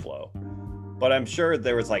of blood flow. But I'm sure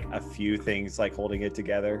there was, like, a few things, like, holding it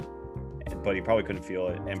together. But he probably couldn't feel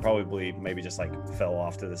it. And probably maybe just, like, fell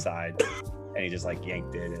off to the side. And he just, like,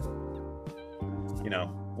 yanked it. And, you know,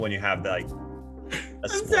 when you have, like...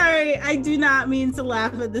 I'm sorry. I do not mean to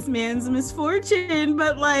laugh at this man's misfortune.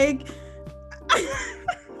 But, like...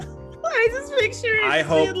 I just picture it. I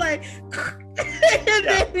hope, like, and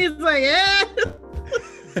then he's like, yeah.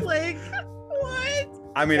 Like, what?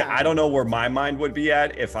 I mean, I don't know where my mind would be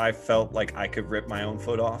at if I felt like I could rip my own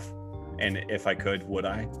foot off, and if I could, would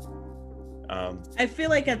I? I feel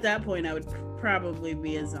like at that point I would probably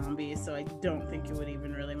be a zombie, so I don't think it would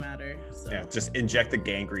even really matter. So. Yeah, just inject the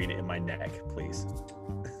gangrene in my neck, please.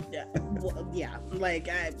 Yeah, well, yeah, like,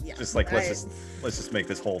 yeah. Just like let's just make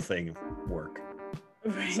this whole thing work.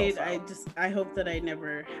 Right. I hope that I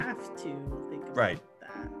never have to think about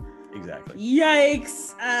that. Exactly.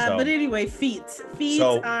 Yikes. But anyway, feet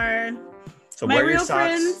are so my real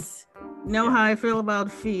friends know how I feel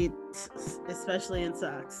about feet, especially in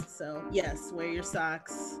socks. So yes, wear your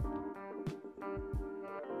socks.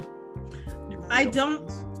 I don't.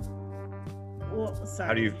 Well,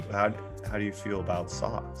 sorry. How do you feel about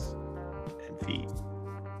socks and feet?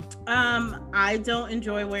 I don't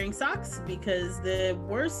enjoy wearing socks because the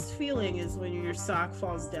worst feeling is when your sock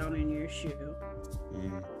falls down in your shoe.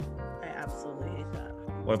 I absolutely hate that.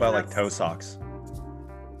 What about like toe socks?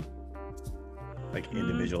 Like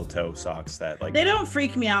individual toe socks that like... They don't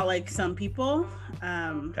freak me out like some people.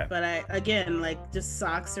 Okay. But like just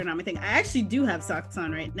socks are not my thing. I actually do have socks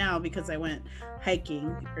on right now because I went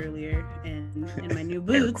hiking earlier and in my new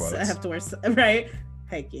boots I have to wear, right?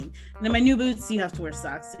 Hiking. And in my new boots, you have to wear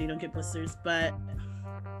socks so you don't get blisters. But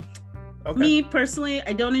me personally,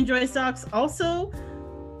 I don't enjoy socks. Also,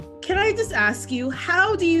 can I just ask you,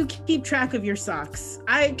 how do you keep track of your socks?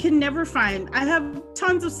 I can never find. I have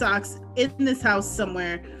tons of socks in this house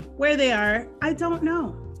somewhere. Where they are, I don't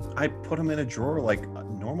know. I put them in a drawer like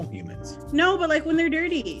normal humans. No, but like when they're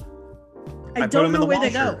dirty, I don't know where they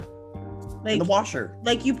go. Like in the washer.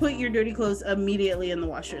 Like you put your dirty clothes immediately in the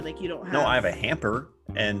washer. Like you don't have. No, I have a hamper.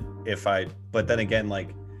 And but then again,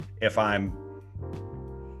 like if I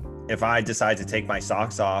decide to take my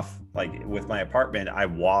socks off, like with my apartment, I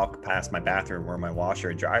walk past my bathroom where my washer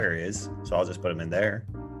and dryer is. So I'll just put them in there.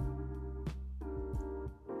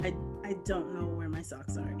 I don't know where my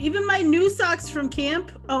socks are. Even my new socks from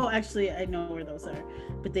camp. Oh, actually, I know where those are,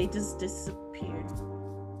 but they just disappeared.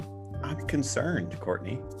 I'm concerned,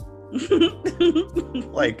 Courtney.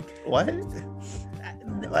 Like, what?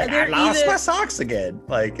 Like, I lost my socks again.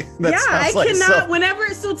 Like, that sounds I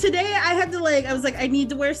cannot. So today I had to I was like, I need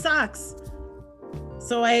to wear socks.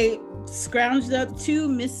 So I scrounged up two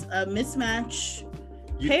mismatch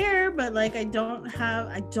pair, but like I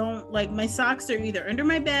don't like my socks are either under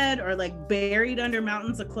my bed or like buried under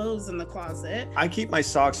mountains of clothes in the closet. I keep my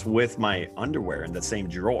socks with my underwear in the same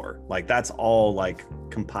drawer. Like that's all like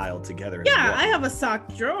compiled together. Yeah, I have a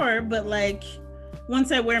sock drawer, but like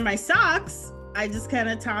once I wear my socks, I just kind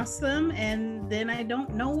of toss them and then I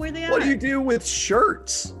don't know where they are. What do you do with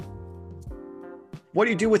shirts? What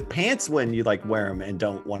do you do with pants when you like wear them and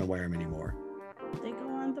don't want to wear them anymore? They go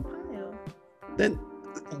on the pile. Then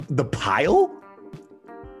the pile?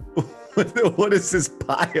 What is this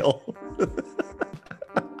pile?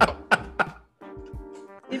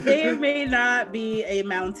 It may or may not be a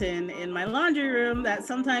mountain in my laundry room that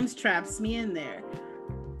sometimes traps me in there.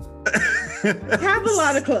 I have a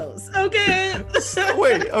lot of clothes. Okay.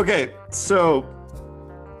 So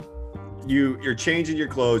you're changing your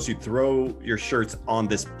clothes, you throw your shirts on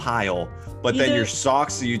this pile, but then your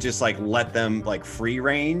socks, you just like let them like free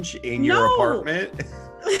range in your apartment.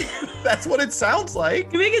 That's what it sounds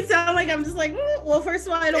like. You make it sound like I'm just like, well, first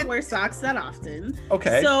of all, I don't wear socks that often.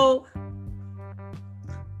 Okay. So,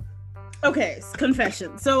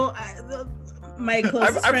 confession. So, my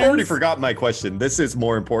closest friends. I've already forgotten my question. This is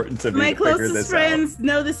more important to me. My closest friends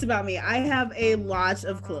know this about me. I have a lot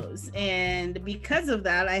of clothes, and because of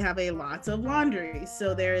that, I have a lot of laundry.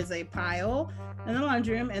 So there is a pile in the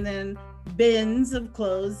laundry room, and then bins of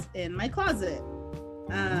clothes in my closet.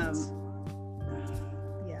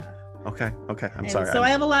 Okay. I'm sorry. So I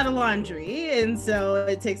have a lot of laundry, and so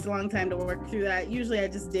it takes a long time to work through that. Usually I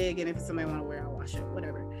just dig, and if somebody want to wear, I'll wash it,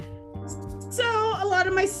 whatever. So a lot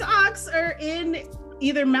of my socks are in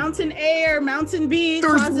either Mountain A or Mountain B.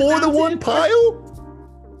 There's more than one pile?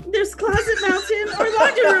 There's Closet Mountain or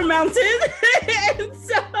Laundry Room Mountain. And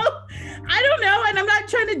so I don't know. And I'm not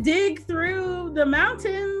trying to dig through the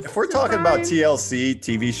mountains. If we're talking about TLC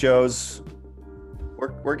TV shows,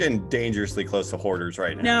 we're getting dangerously close to hoarders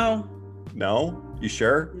right now. No? You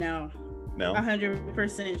sure? No.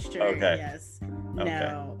 100% sure. Okay. Yes.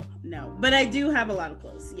 No. But I do have a lot of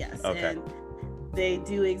clothes. Yes. Okay. And they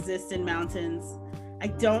do exist in mountains. I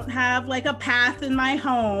don't have like a path in my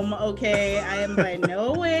home. Okay. I am by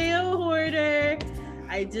no way a hoarder.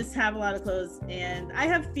 I just have a lot of clothes, and I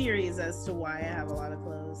have theories as to why I have a lot of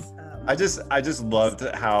clothes. I just loved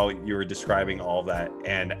how you were describing all that,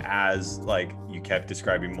 and as like you kept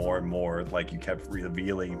describing more and more, like you kept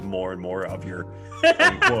revealing more and more of your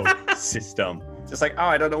unquote system. Just like, oh,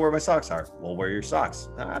 I don't know where my socks are. Well, where are your socks?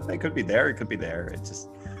 They could be there. It could be there. It just,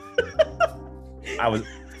 I was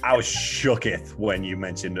shooketh when you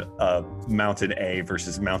mentioned Mountain A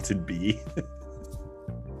versus Mountain B.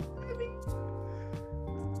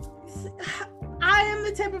 I am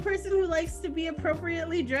the type of person who likes to be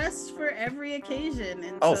appropriately dressed for every occasion,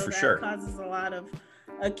 and so for that sure causes a lot of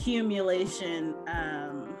accumulation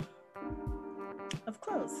of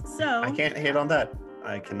clothes. So I can't hate on that.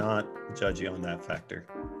 I cannot judge you on that factor.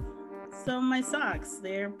 So my socks,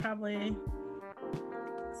 they're probably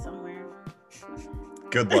somewhere.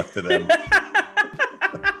 Good luck to them.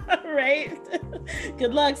 Right?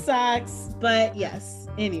 Good luck, socks. But yes,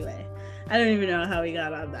 anyway. I don't even know how we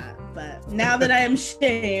got on that, but now that I am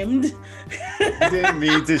shamed. I didn't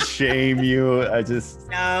mean to shame you.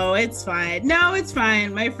 No, it's fine.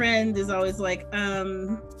 My friend is always like,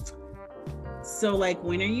 so like,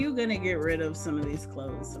 when are you gonna get rid of some of these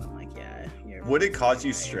clothes? And I'm like, yeah. Would it cause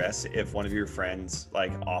you stress if one of your friends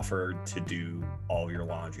like offered to do all your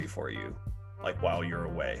laundry for you, like while you're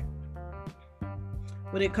away?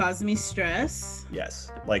 Would it cause me stress?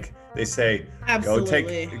 Yes. Like they say,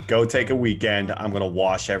 absolutely. Go take a weekend. I'm going to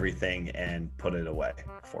wash everything and put it away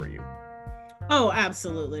for you. Oh,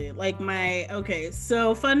 absolutely. Like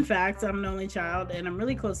so fun fact, I'm an only child and I'm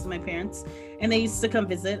really close to my parents, and they used to come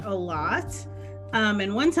visit a lot.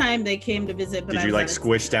 And one time they came to visit, but did you like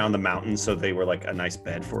squish down the mountain so they were like a nice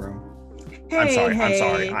bed for them? I'm sorry.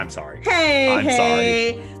 Sorry.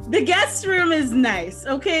 The guest room is nice,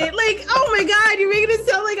 okay? Like, oh my God, you're making it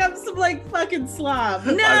sound like I'm some like fucking slob.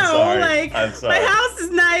 No, I'm sorry. My house is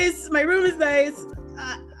nice. My room is nice.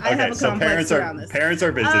 I have a complex around this. Parents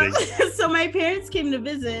are visiting. So my parents came to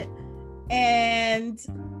visit, and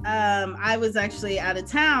I was actually out of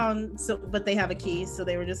town. But they have a key, so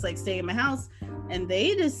they were just like staying in my house, and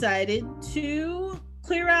they decided to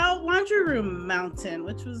clear out Laundry Room Mountain,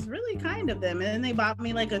 which was really kind of them. And then they bought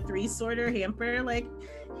me like a 3-sorter hamper, like,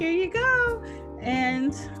 here you go.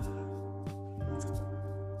 And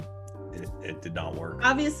it did not work.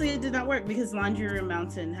 Obviously it did not work because Laundry Room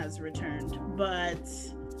Mountain has returned, but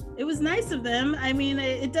it was nice of them. I mean,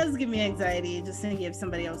 it does give me anxiety just thinking of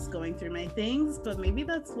somebody else going through my things, but maybe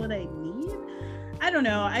that's what I need. I don't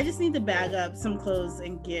know. I just need to bag up some clothes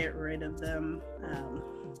and get rid of them.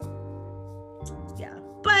 Yeah,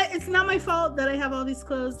 but it's not my fault that I have all these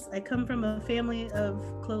clothes. I come from a family of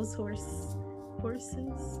clothes horses,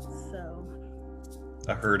 so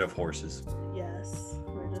a herd of horses. Yes,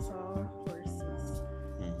 we're just all horses.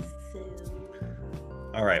 So.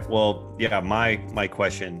 All right. Well, yeah. My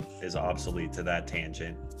question is obsolete to that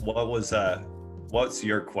tangent. What's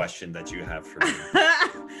your question that you have for me?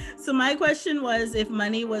 So my question was, if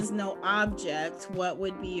money was no object, what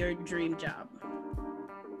would be your dream job?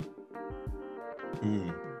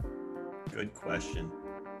 Good question.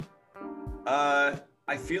 I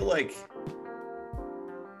feel like,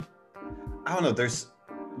 I don't know, there's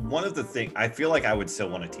one of the things, I feel like I would still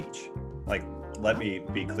want to teach. Like, let me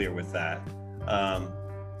be clear with that.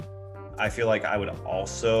 I feel like I would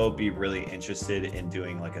also be really interested in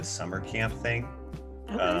doing like a summer camp thing.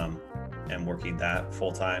 Okay. And working that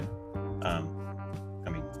full time. I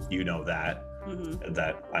mean, you know that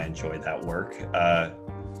I enjoy that work.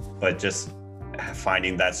 But just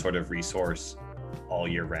finding that sort of resource all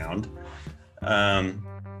year round. I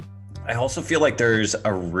also feel like there's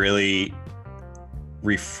a really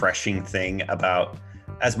refreshing thing about,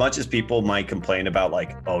 as much as people might complain about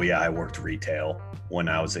like, oh yeah, I worked retail when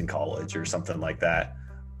I was in college or something like that.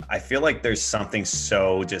 I feel like there's something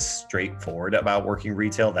so just straightforward about working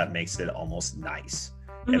retail that makes it almost nice.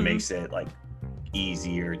 It makes it like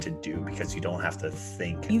easier to do because you don't have to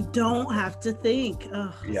think. You don't have to think.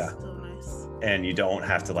 Oh, yeah. So nice. And you don't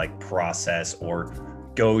have to like process or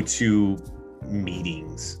go to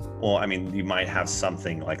meetings. Well, I mean, you might have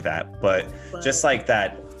something like that, but just like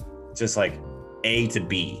that, just like A to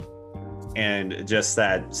B. And just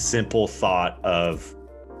that simple thought of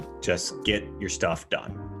just get your stuff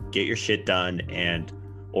done, get your shit done,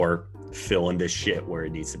 or fill in this shit where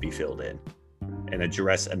it needs to be filled in, and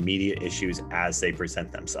address immediate issues as they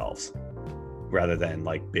present themselves rather than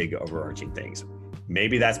like big overarching things.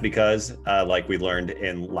 Maybe that's because like we learned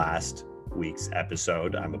in last week's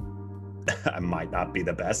episode, I might not be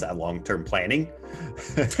the best at long-term planning,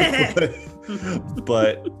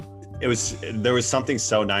 but there was something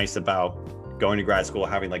so nice about going to grad school,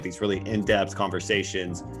 having like these really in-depth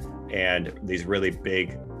conversations and these really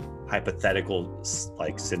big hypothetical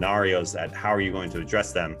like scenarios that how are you going to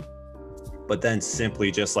address them, but then simply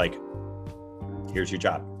just like, here's your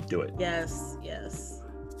job, do it. Yes.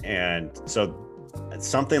 And so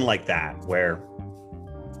something like that, where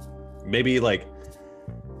maybe like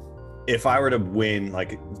if I were to win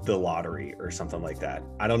like the lottery or something like that,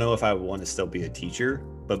 I don't know if I would want to still be a teacher,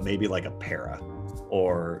 but maybe like a para,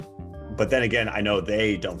 but then again, I know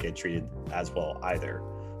they don't get treated as well either.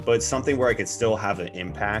 But something where I could still have an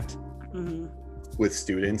impact with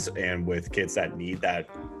students and with kids that need that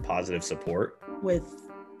positive support. With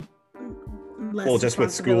less well, just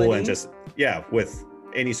with school and just, with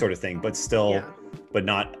any sort of thing, but still, but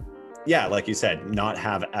not, like you said, not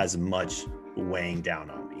have as much weighing down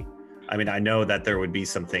on me. I mean, I know that there would be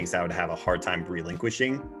some things that I would have a hard time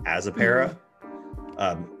relinquishing as a para,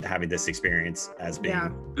 having this experience as being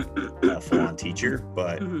a full-on teacher,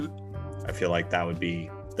 but I feel like that would be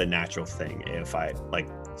the natural thing if I like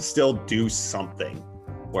still do something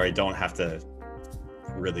where I don't have to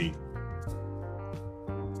really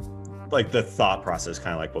like the thought process,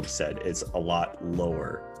 kind of like what we said, it's a lot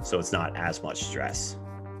lower, so it's not as much stress.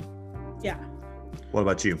 Yeah. What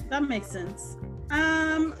about you? That makes sense.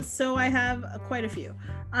 So I have quite a few.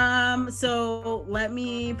 So let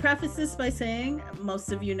me preface this by saying,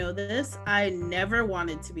 most of you know this, I never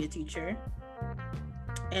wanted to be a teacher.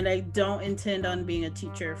 And I don't intend on being a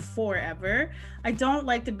teacher forever. I don't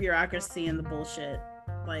like the bureaucracy and the bullshit.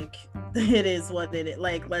 Like, it is what it is.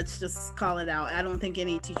 Like, let's just call it out. I don't think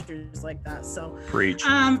any teacher is like that. So preach.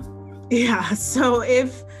 Yeah. So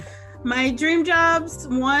if my dream jobs,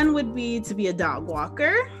 one would be to be a dog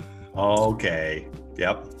walker. Okay.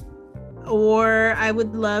 Yep. Or I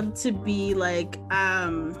would love to be like,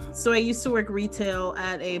 so I used to work retail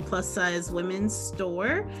at a plus size women's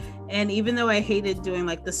store. And even though I hated doing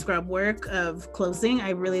like the scrub work of closing,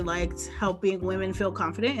 I really liked helping women feel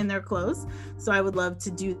confident in their clothes. So I would love to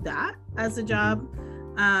do that as a job.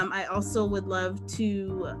 I also would love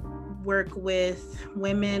to work with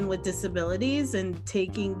women with disabilities and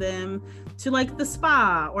taking them to like the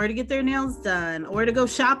spa or to get their nails done or to go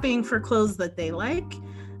shopping for clothes that they like.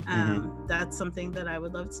 That's something that I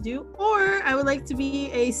would love to do. Or I would like to be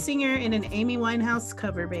a singer in an Amy Winehouse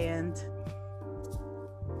cover band.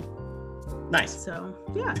 Nice. So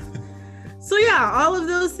yeah, all of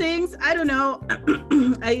those things. I don't know.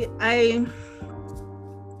 I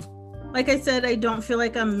like I said, I don't feel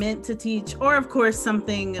like I'm meant to teach, or of course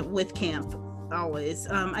something with camp always.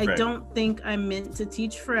 I don't think I'm meant to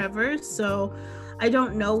teach forever. So I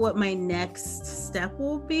don't know what my next step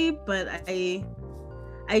will be, but I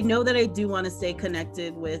know that I do want to stay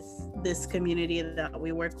connected with this community that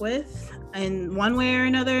we work with in one way or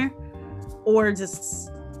another, or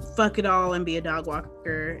just fuck it all and be a dog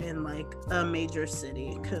walker in like a major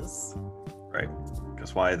city, because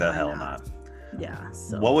why the hell not? Yeah.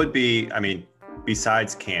 So what would be, I mean,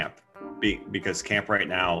 besides camp, because camp right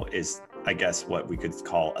now is, I guess, what we could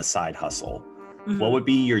call a side hustle. What would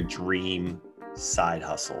be your dream side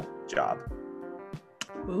hustle job?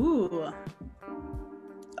 Ooh.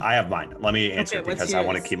 I have mine. Let me answer it because I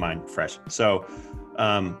want to keep mine fresh. So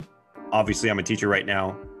obviously I'm a teacher right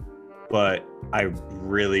now, but I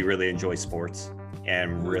really, really enjoy sports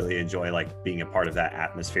and really enjoy like being a part of that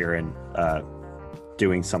atmosphere and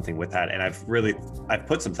doing something with that. And I've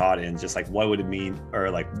put some thought in just like, what would it mean, or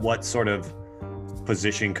like what sort of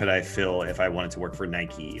position could I fill if I wanted to work for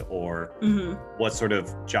Nike, or what sort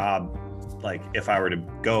of job, like if I were to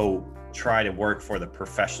go try to work for the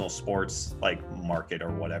professional sports like market or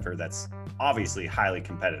whatever, that's obviously highly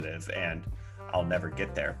competitive and I'll never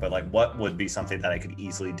get there, but like what would be something that I could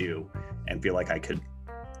easily do and feel like I could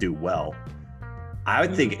do well? I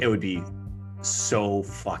would think it would be so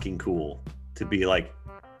fucking cool to be like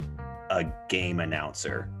a game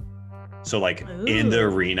announcer. So like in the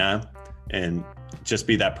arena, and just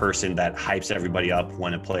be that person that hypes everybody up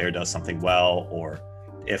when a player does something well, or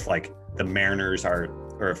if like the Mariners are,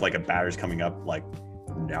 or if like a batter's coming up, like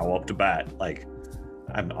now up to bat, like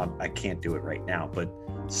I can't do it right now, but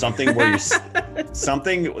something where you're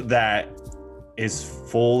something that is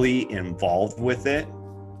fully involved with it,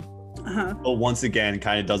 Uh-huh. but once again,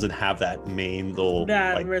 kind of doesn't have that main little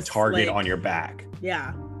target on your back.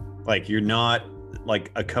 Yeah. Like you're not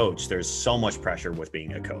like a coach. There's so much pressure with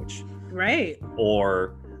being a coach. Right.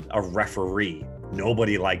 Or a referee.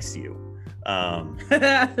 Nobody likes you. True.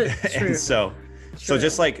 And so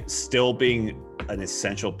just like still being an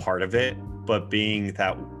essential part of it, but being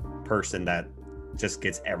that person that just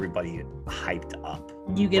gets everybody hyped up.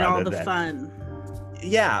 You get all the fun.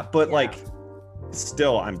 Yeah, but like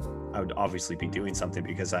still I would obviously be doing something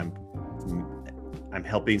because I'm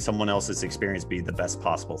helping someone else's experience be the best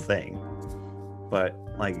possible thing. But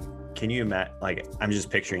like, can you imagine, like, I'm just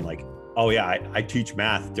picturing like, oh yeah, I teach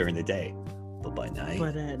math during the day, but at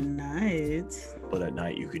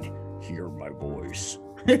night you can hear my voice.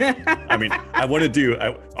 I mean, I want to be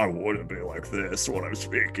like this when I'm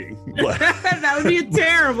speaking. But that would be a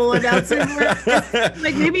terrible announcement.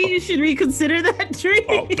 Like maybe you should reconsider that dream.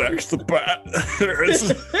 Oh, there's the bat.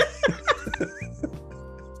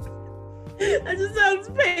 That just sounds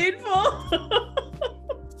painful.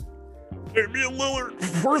 Damian Lillard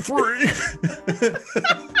for 3.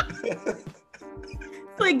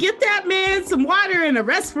 Like, get that man some water and a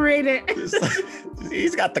respirator.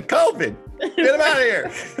 He's got the COVID. Get him out of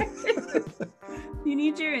here. You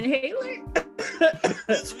need your inhaler?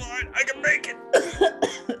 It's fine. I can make it.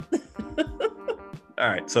 All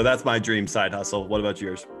right. So that's my dream side hustle. What about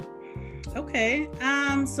yours? Okay.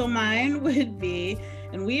 So mine would be,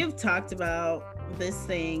 and we have talked about this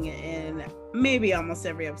thing in maybe almost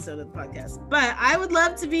every episode of the podcast, but I would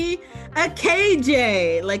love to be a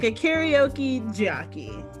KJ, like a karaoke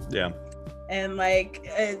jockey. Yeah. And like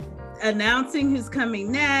announcing who's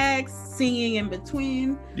coming next, singing in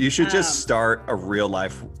between. You should just start a real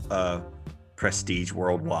life Prestige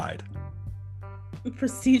Worldwide.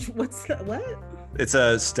 Prestige, what's that? What? It's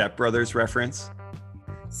a Step Brothers reference.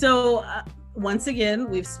 So once again,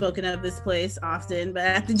 we've spoken of this place often, but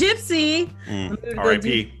at the Gypsy,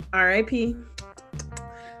 R.I.P.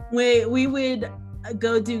 We would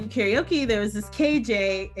go do karaoke. There was this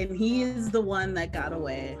KJ, and he is the one that got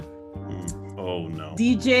away. Oh no.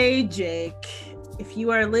 DJ Jake, if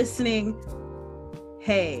you are listening,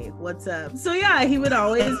 hey, what's up? So yeah, he would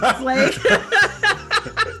always like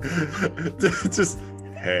just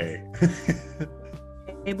hey.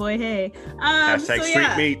 Hey boy, hey. Hashtag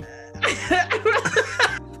street meat.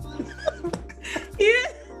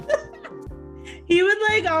 He would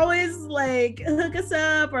like always like hook us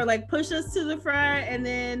up or like push us to the front. And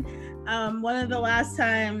then one of the last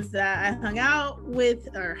times that I hung out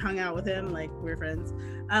with him, like we're friends,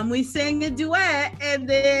 we sang a duet, and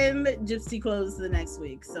then Gypsy closed the next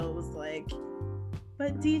week. So it was like,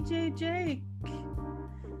 but DJ Jake.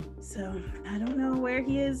 So I don't know where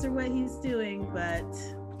he is or what he's doing, but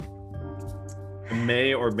I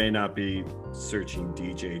may or may not be searching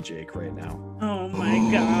DJ Jake right now. Oh my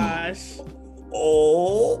gosh.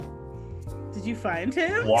 Oh. Did you find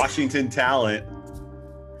him? Washington talent.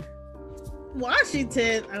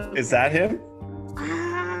 Washington. Okay. Is that him?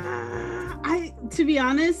 To be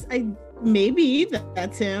honest, maybe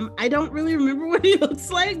that's him. I don't really remember what he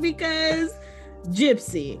looks like because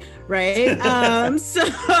Gypsy, right? So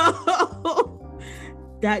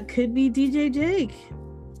that could be DJ Jake.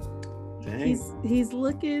 Dang. He's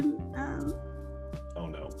looking oh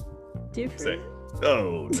no. Different.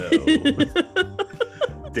 Oh no.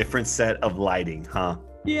 Different set of lighting, huh?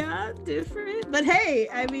 Yeah, different. But hey,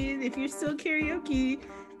 I mean, if you're still karaoke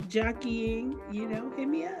jockeying, hit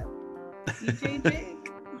me up. DJ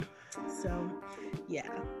Jake. So yeah.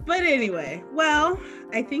 But anyway, well,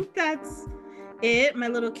 I think that's it. My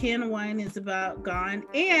little can of wine is about gone.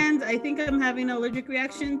 And I think I'm having an allergic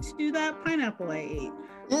reaction to that pineapple I ate.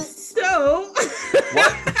 So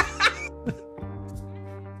what?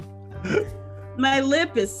 My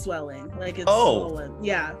lip is swelling, like it's swollen.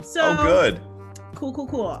 Yeah. So good.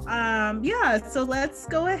 Cool. Yeah, so let's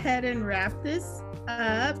go ahead and wrap this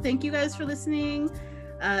up. Thank you guys for listening.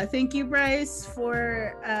 Thank you, Bryce,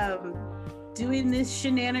 for doing this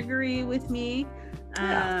shenanigery with me.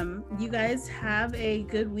 You guys have a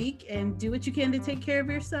good week and do what you can to take care of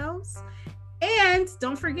yourselves. And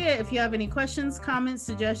don't forget, if you have any questions, comments,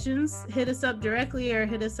 suggestions, hit us up directly or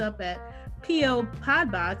hit us up at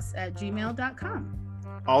popodbox@gmail.com.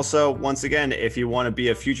 Also, once again, if you want to be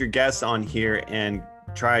a future guest on here and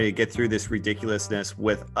try to get through this ridiculousness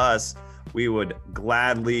with us, we would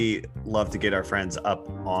gladly love to get our friends up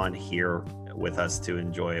on here with us to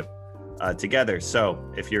enjoy it together. So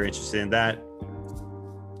if you're interested in that,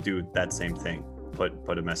 do that same thing.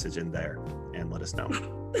 put a message in there and let us know.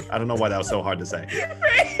 I don't know why that was so hard to say.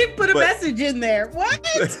 Right? Put a message in there. What?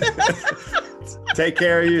 Take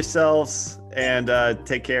care of yourselves and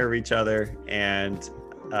take care of each other. And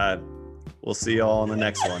we'll see you all on the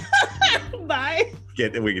next one. Bye.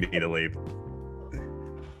 We need to leave.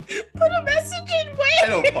 Put a message in where? I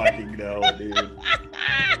don't fucking know, dude.